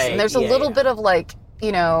things. Right, And there's a yeah, little yeah. bit of like,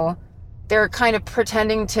 you know, they're kind of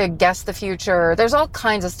pretending to guess the future. There's all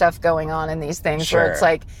kinds of stuff going on in these things Sure. where it's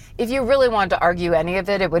like, if you really wanted to argue any of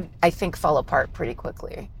it, it would, I think, fall apart pretty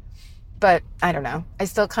quickly. But I don't know. I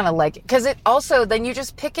still kind of like it. Because it also, then you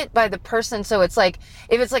just pick it by the person. So it's like,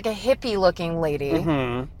 if it's like a hippie looking lady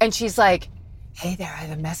and she's like, hey there, I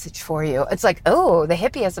have a message for you. It's like, oh, the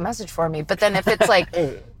hippie has a message for me. But then if it's like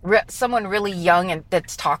someone really young and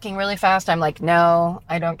that's talking really fast, I'm like, no,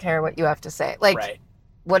 I don't care what you have to say. Like, Right.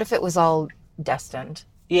 what if it was all destined?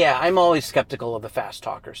 Yeah, I'm always skeptical of the fast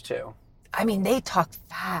talkers too. I mean, they talk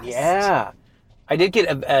fast. Yeah. I did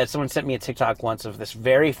get someone sent me a TikTok once of this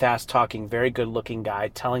very fast talking, very good looking guy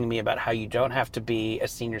telling me about how you don't have to be a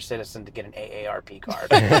senior citizen to get an AARP card.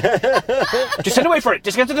 Just send away for it.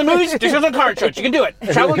 Just get to the movies. Just go to the car insurance. You can do it.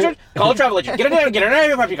 Travel insurance. Call a travel agent. Get an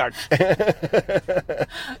AARP card.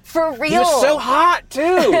 For real. He was so hot too.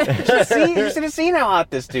 You should have seen how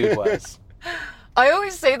hot this dude was. I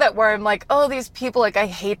always say that where I'm like, oh, these people, like, I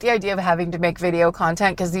hate the idea of having to make video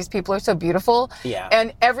content because these people are so beautiful. Yeah.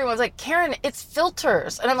 And everyone's like, Karen, it's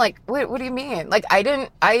filters. And I'm like, wait, what do you mean? Like, I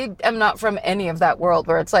am not from any of that world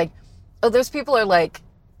where it's like, oh, those people are like,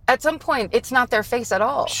 at some point, it's not their face at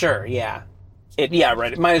all. Sure, yeah. Yeah,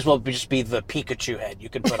 right. It might as well just be the Pikachu head you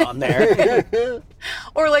could put on there.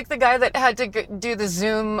 Or like the guy that had to do the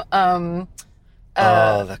Zoom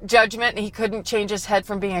judgment and he couldn't change his head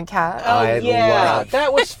from being a cat.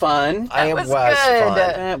 That was fun. It was was good.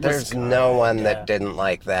 fun. There's no one that didn't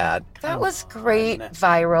like that. That was great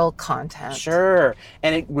viral content. Sure.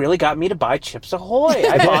 And it really got me to buy Chips Ahoy.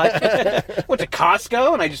 I went to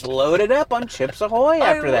Costco and I just loaded up on Chips Ahoy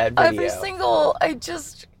after that video. I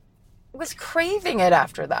just was craving it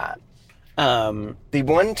after that. The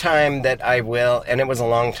one time that I will, and it was a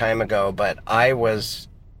long time ago, but I was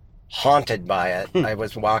haunted by it. I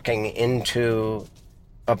was walking into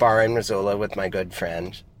a bar in Missoula with my good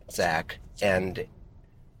friend, Zach, and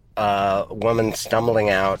a woman stumbling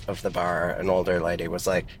out of the bar, an older lady, was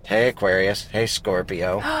like, hey, Aquarius, hey,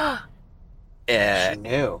 Scorpio. She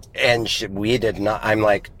knew. And we did not. I'm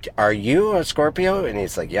like, are you a Scorpio? And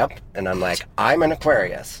he's like, yep. And I'm like, I'm an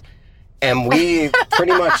Aquarius. And we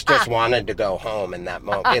pretty much just wanted to go home in that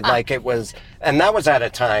moment. And that was at a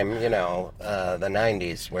time, the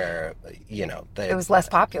 90s where, it was less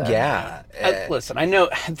popular. Yeah. Listen, I know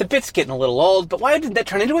the bit's getting a little old, but why did that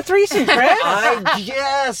turn into a threesome, Chris?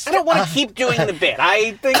 I don't want to keep doing the bit.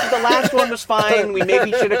 I think the last one was fine. We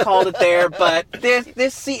maybe should have called it there, but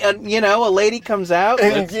a lady comes out.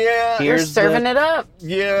 You're serving it up.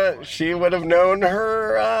 Yeah, she would have known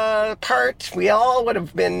her part. We all would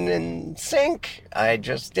have been in sync. I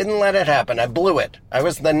just didn't let it happen. I blew it. I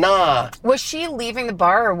was the nah. Was she leaving the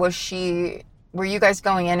bar or were you guys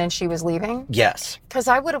going in and she was leaving? Yes. Because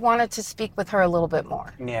I would have wanted to speak with her a little bit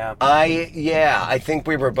more. Yeah. I think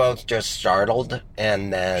we were both just startled,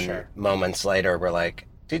 and then moments later we're like,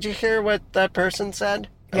 did you hear what that person said?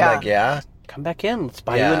 I'm like, yeah. Come back in. Let's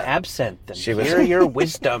buy you an absinthe and She hear your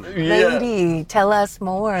wisdom. Lady, tell us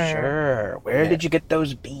more. Sure. Where did you get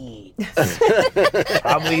those beads?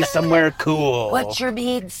 Probably somewhere cool. What's your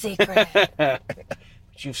bead secret?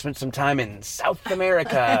 you've spent some time in South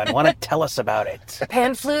America and want to tell us about it.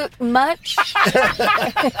 Pan flute much?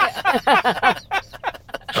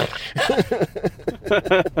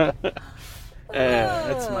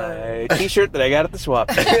 That's my T-shirt that I got at the swap.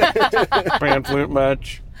 Pan flute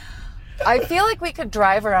much. I feel like we could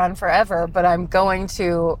drive around forever, but I'm going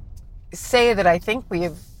to say that I think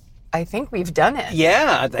we've done it.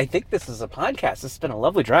 Yeah, I think this is a podcast. It's been a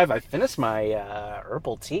lovely drive. I finished my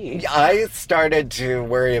herbal tea. I started to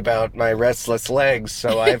worry about my restless legs,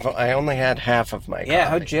 so I only had half of my Yeah,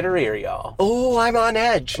 how coffee. jittery are y'all? Oh, I'm on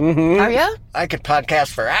edge. Are you? I could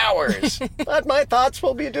podcast for hours, but my thoughts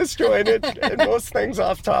will be disjointed and most things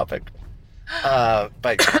off topic.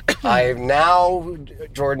 But I now,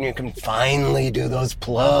 Jordan, you can finally do those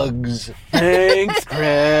plugs. Thanks,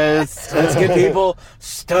 Chris. Let's get people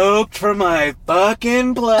stoked for my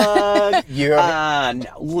fucking plug. Yeah.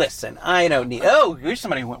 No, listen, I don't need... Oh, here's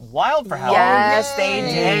somebody who went wild for Halloween. Yes, they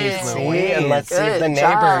did. See, and let's see if the Good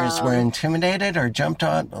neighbors job. were intimidated or jumped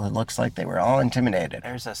on. Well, it looks like they were all intimidated.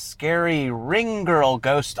 There's a scary ring girl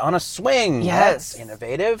ghost on a swing. Yes. That's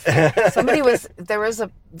innovative. There was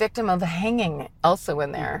a victim of hanging also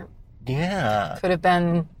in there. Yeah. Could have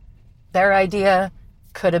been their idea,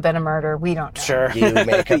 could have been a murder. We don't know. Sure. You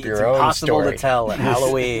make up It's your own impossible story. to tell at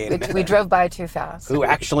Halloween. We drove by too fast. Who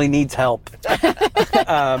actually needs help.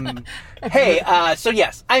 So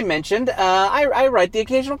yes, I mentioned I write the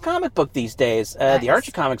occasional comic book these days. The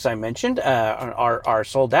Archie comics I mentioned are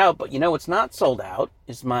sold out, but you know what's not sold out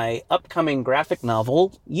is my upcoming graphic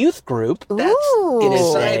novel Youth Group. Ooh. It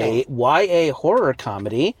is Exciting. a YA horror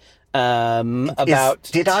comedy about...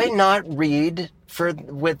 Did I not read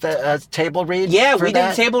with a table read? Yeah, for we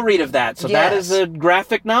that? did a table read of that. So that is Yes. a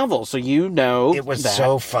graphic novel. So you know It was that.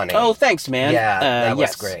 so funny. Oh, thanks, man. Yeah, that was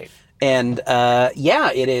yes. great. And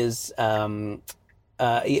it is about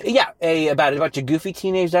a bunch of goofy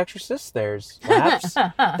teenage exorcists. There's laughs,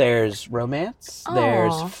 there's romance,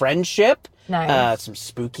 there's Aw. friendship, Nice. some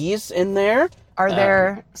spookies in there. Are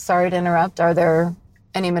there, sorry to interrupt, are there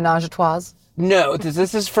any menage a trois? No,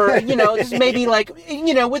 this is for, this is maybe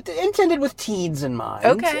intended with teens in mind.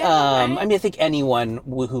 Okay, I mean, I think anyone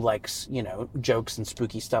who likes, jokes and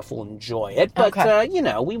spooky stuff will enjoy it. But, Okay.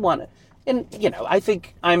 we want to, and, I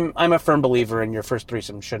think I'm a firm believer in your first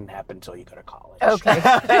threesome shouldn't happen until you go to college. Okay.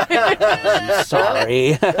 I'm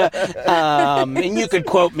sorry. And you could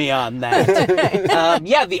quote me on that.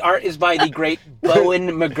 The art is by the great Bowen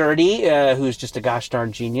McGurdy, who's just a gosh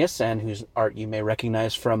darn genius and whose art you may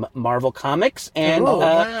recognize from Marvel Comics. And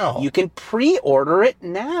wow. you can pre-order it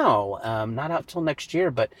now. Not out till next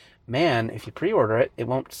year, but man, if you pre-order it, it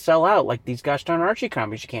won't sell out like these gosh darn Archie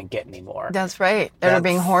comics you can't get anymore. That's right. They're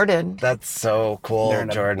being hoarded. That's so cool, They're in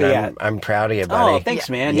a- Jordan. yeah. I'm proud of you, buddy. Oh, thanks,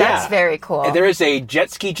 man. That's Yeah. very cool. There is a jet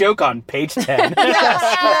ski joke on page 10.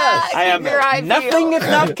 Yes, I am Your eye nothing view. if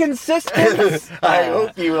not consistent. I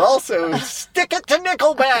hope you also stick it to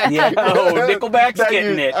Nickelback. Yeah. Oh, Nickelback's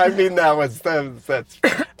getting it. I mean, that's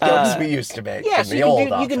jokes we used to make Yeah, in so the you old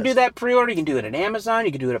can do office. that pre-order. You can do it at Amazon.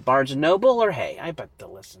 You can do it at Barnes & Noble. Or, hey, I bet the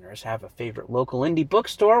listeners have a favorite local indie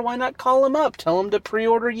bookstore. Why not call them up? Tell them to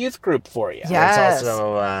pre-order Youth Group for you. Yeah. There's Yes.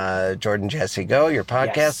 also Jordan Jesse Go, your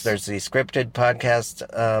podcast. Yes. There's the scripted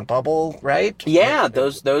podcast Bubble, right? Yeah,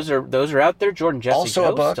 those are out there. Jordan Jesse Also a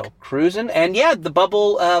Go, book. still cruising. And yeah, the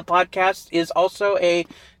Bubble podcast is also a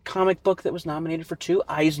comic book that was nominated for 2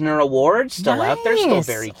 Eisner Awards. Still out there, still Nice.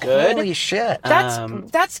 very good. Holy shit.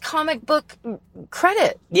 That's comic book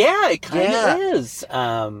credit. Yeah, it kind Yeah. of is.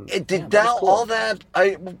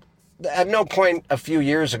 At no point a few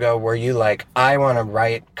years ago were you like, I want to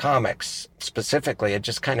write comics specifically. It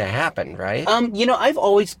just kind of happened, right? I've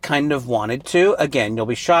always kind of wanted to. Again, you'll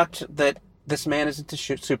be shocked that this man is into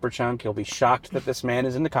Super Chunk. You'll be shocked that this man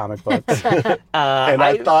is into comic books. and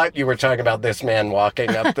I thought you were talking about this man walking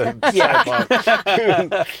up the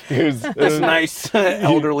sidewalk. Who's, this nice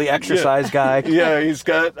elderly exercise guy. Yeah, he's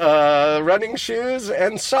got running shoes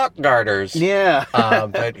and sock garters. Yeah.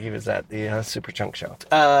 But he was at the Super Chunk show.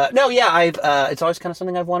 It's always kind of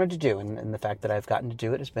something I've wanted to do, and the fact that I've gotten to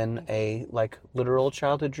do it has been a literal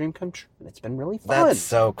childhood dream come true. It's been really fun. That's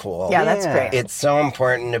so cool. Yeah, that's Yeah. great. It's so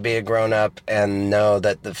important to be a grown-up and know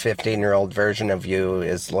that the 15-year-old version of you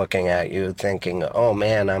is looking at you thinking, oh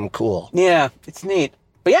man, I'm cool. Yeah, it's neat.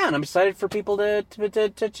 But yeah, and I'm excited for people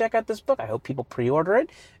to check out this book. I hope people pre-order it.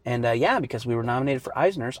 And because we were nominated for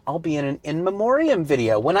Eisners, I'll be in an in memoriam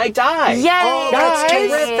video when I die. Yay! Oh, that's guys.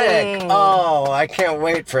 terrific. Oh, I can't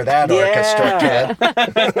wait for that orchestra,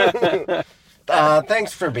 kid.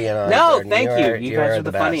 Thanks for being on. No, Jordan. thank you. You guys are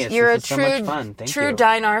the funniest. You're this a is true, so much fun. Thank true you.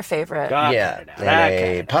 Dinar favorite. God, Yeah,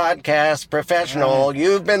 a podcast professional.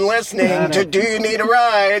 You've been listening to Do You Need a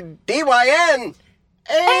Ride? DYNAR.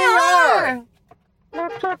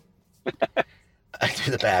 I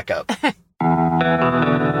do the backup.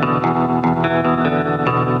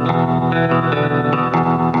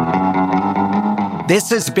 This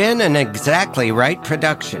has been an Exactly Right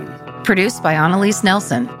production. Produced by Annalise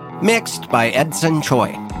Nelson. Mixed by Edson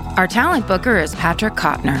Choi. Our talent booker is Patrick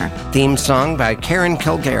Kottner. Theme song by Karen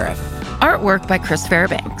Kilgariff. Artwork by Chris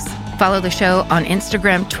Fairbanks. Follow the show on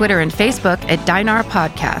Instagram, Twitter, and Facebook at Dinar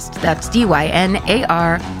Podcast. That's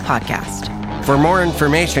DYNAR Podcast. For more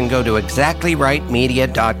information, go to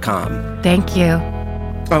exactlyrightmedia.com. Thank you.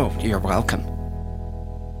 Oh, you're welcome.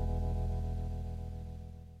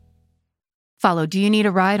 Follow Do You Need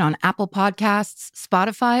a Ride on Apple Podcasts,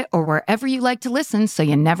 Spotify, or wherever you like to listen so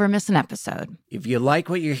you never miss an episode. If you like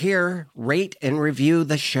what you hear, rate and review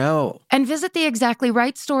the show. And visit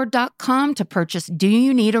theexactlyrightstore.com to purchase Do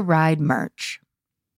You Need a Ride merch.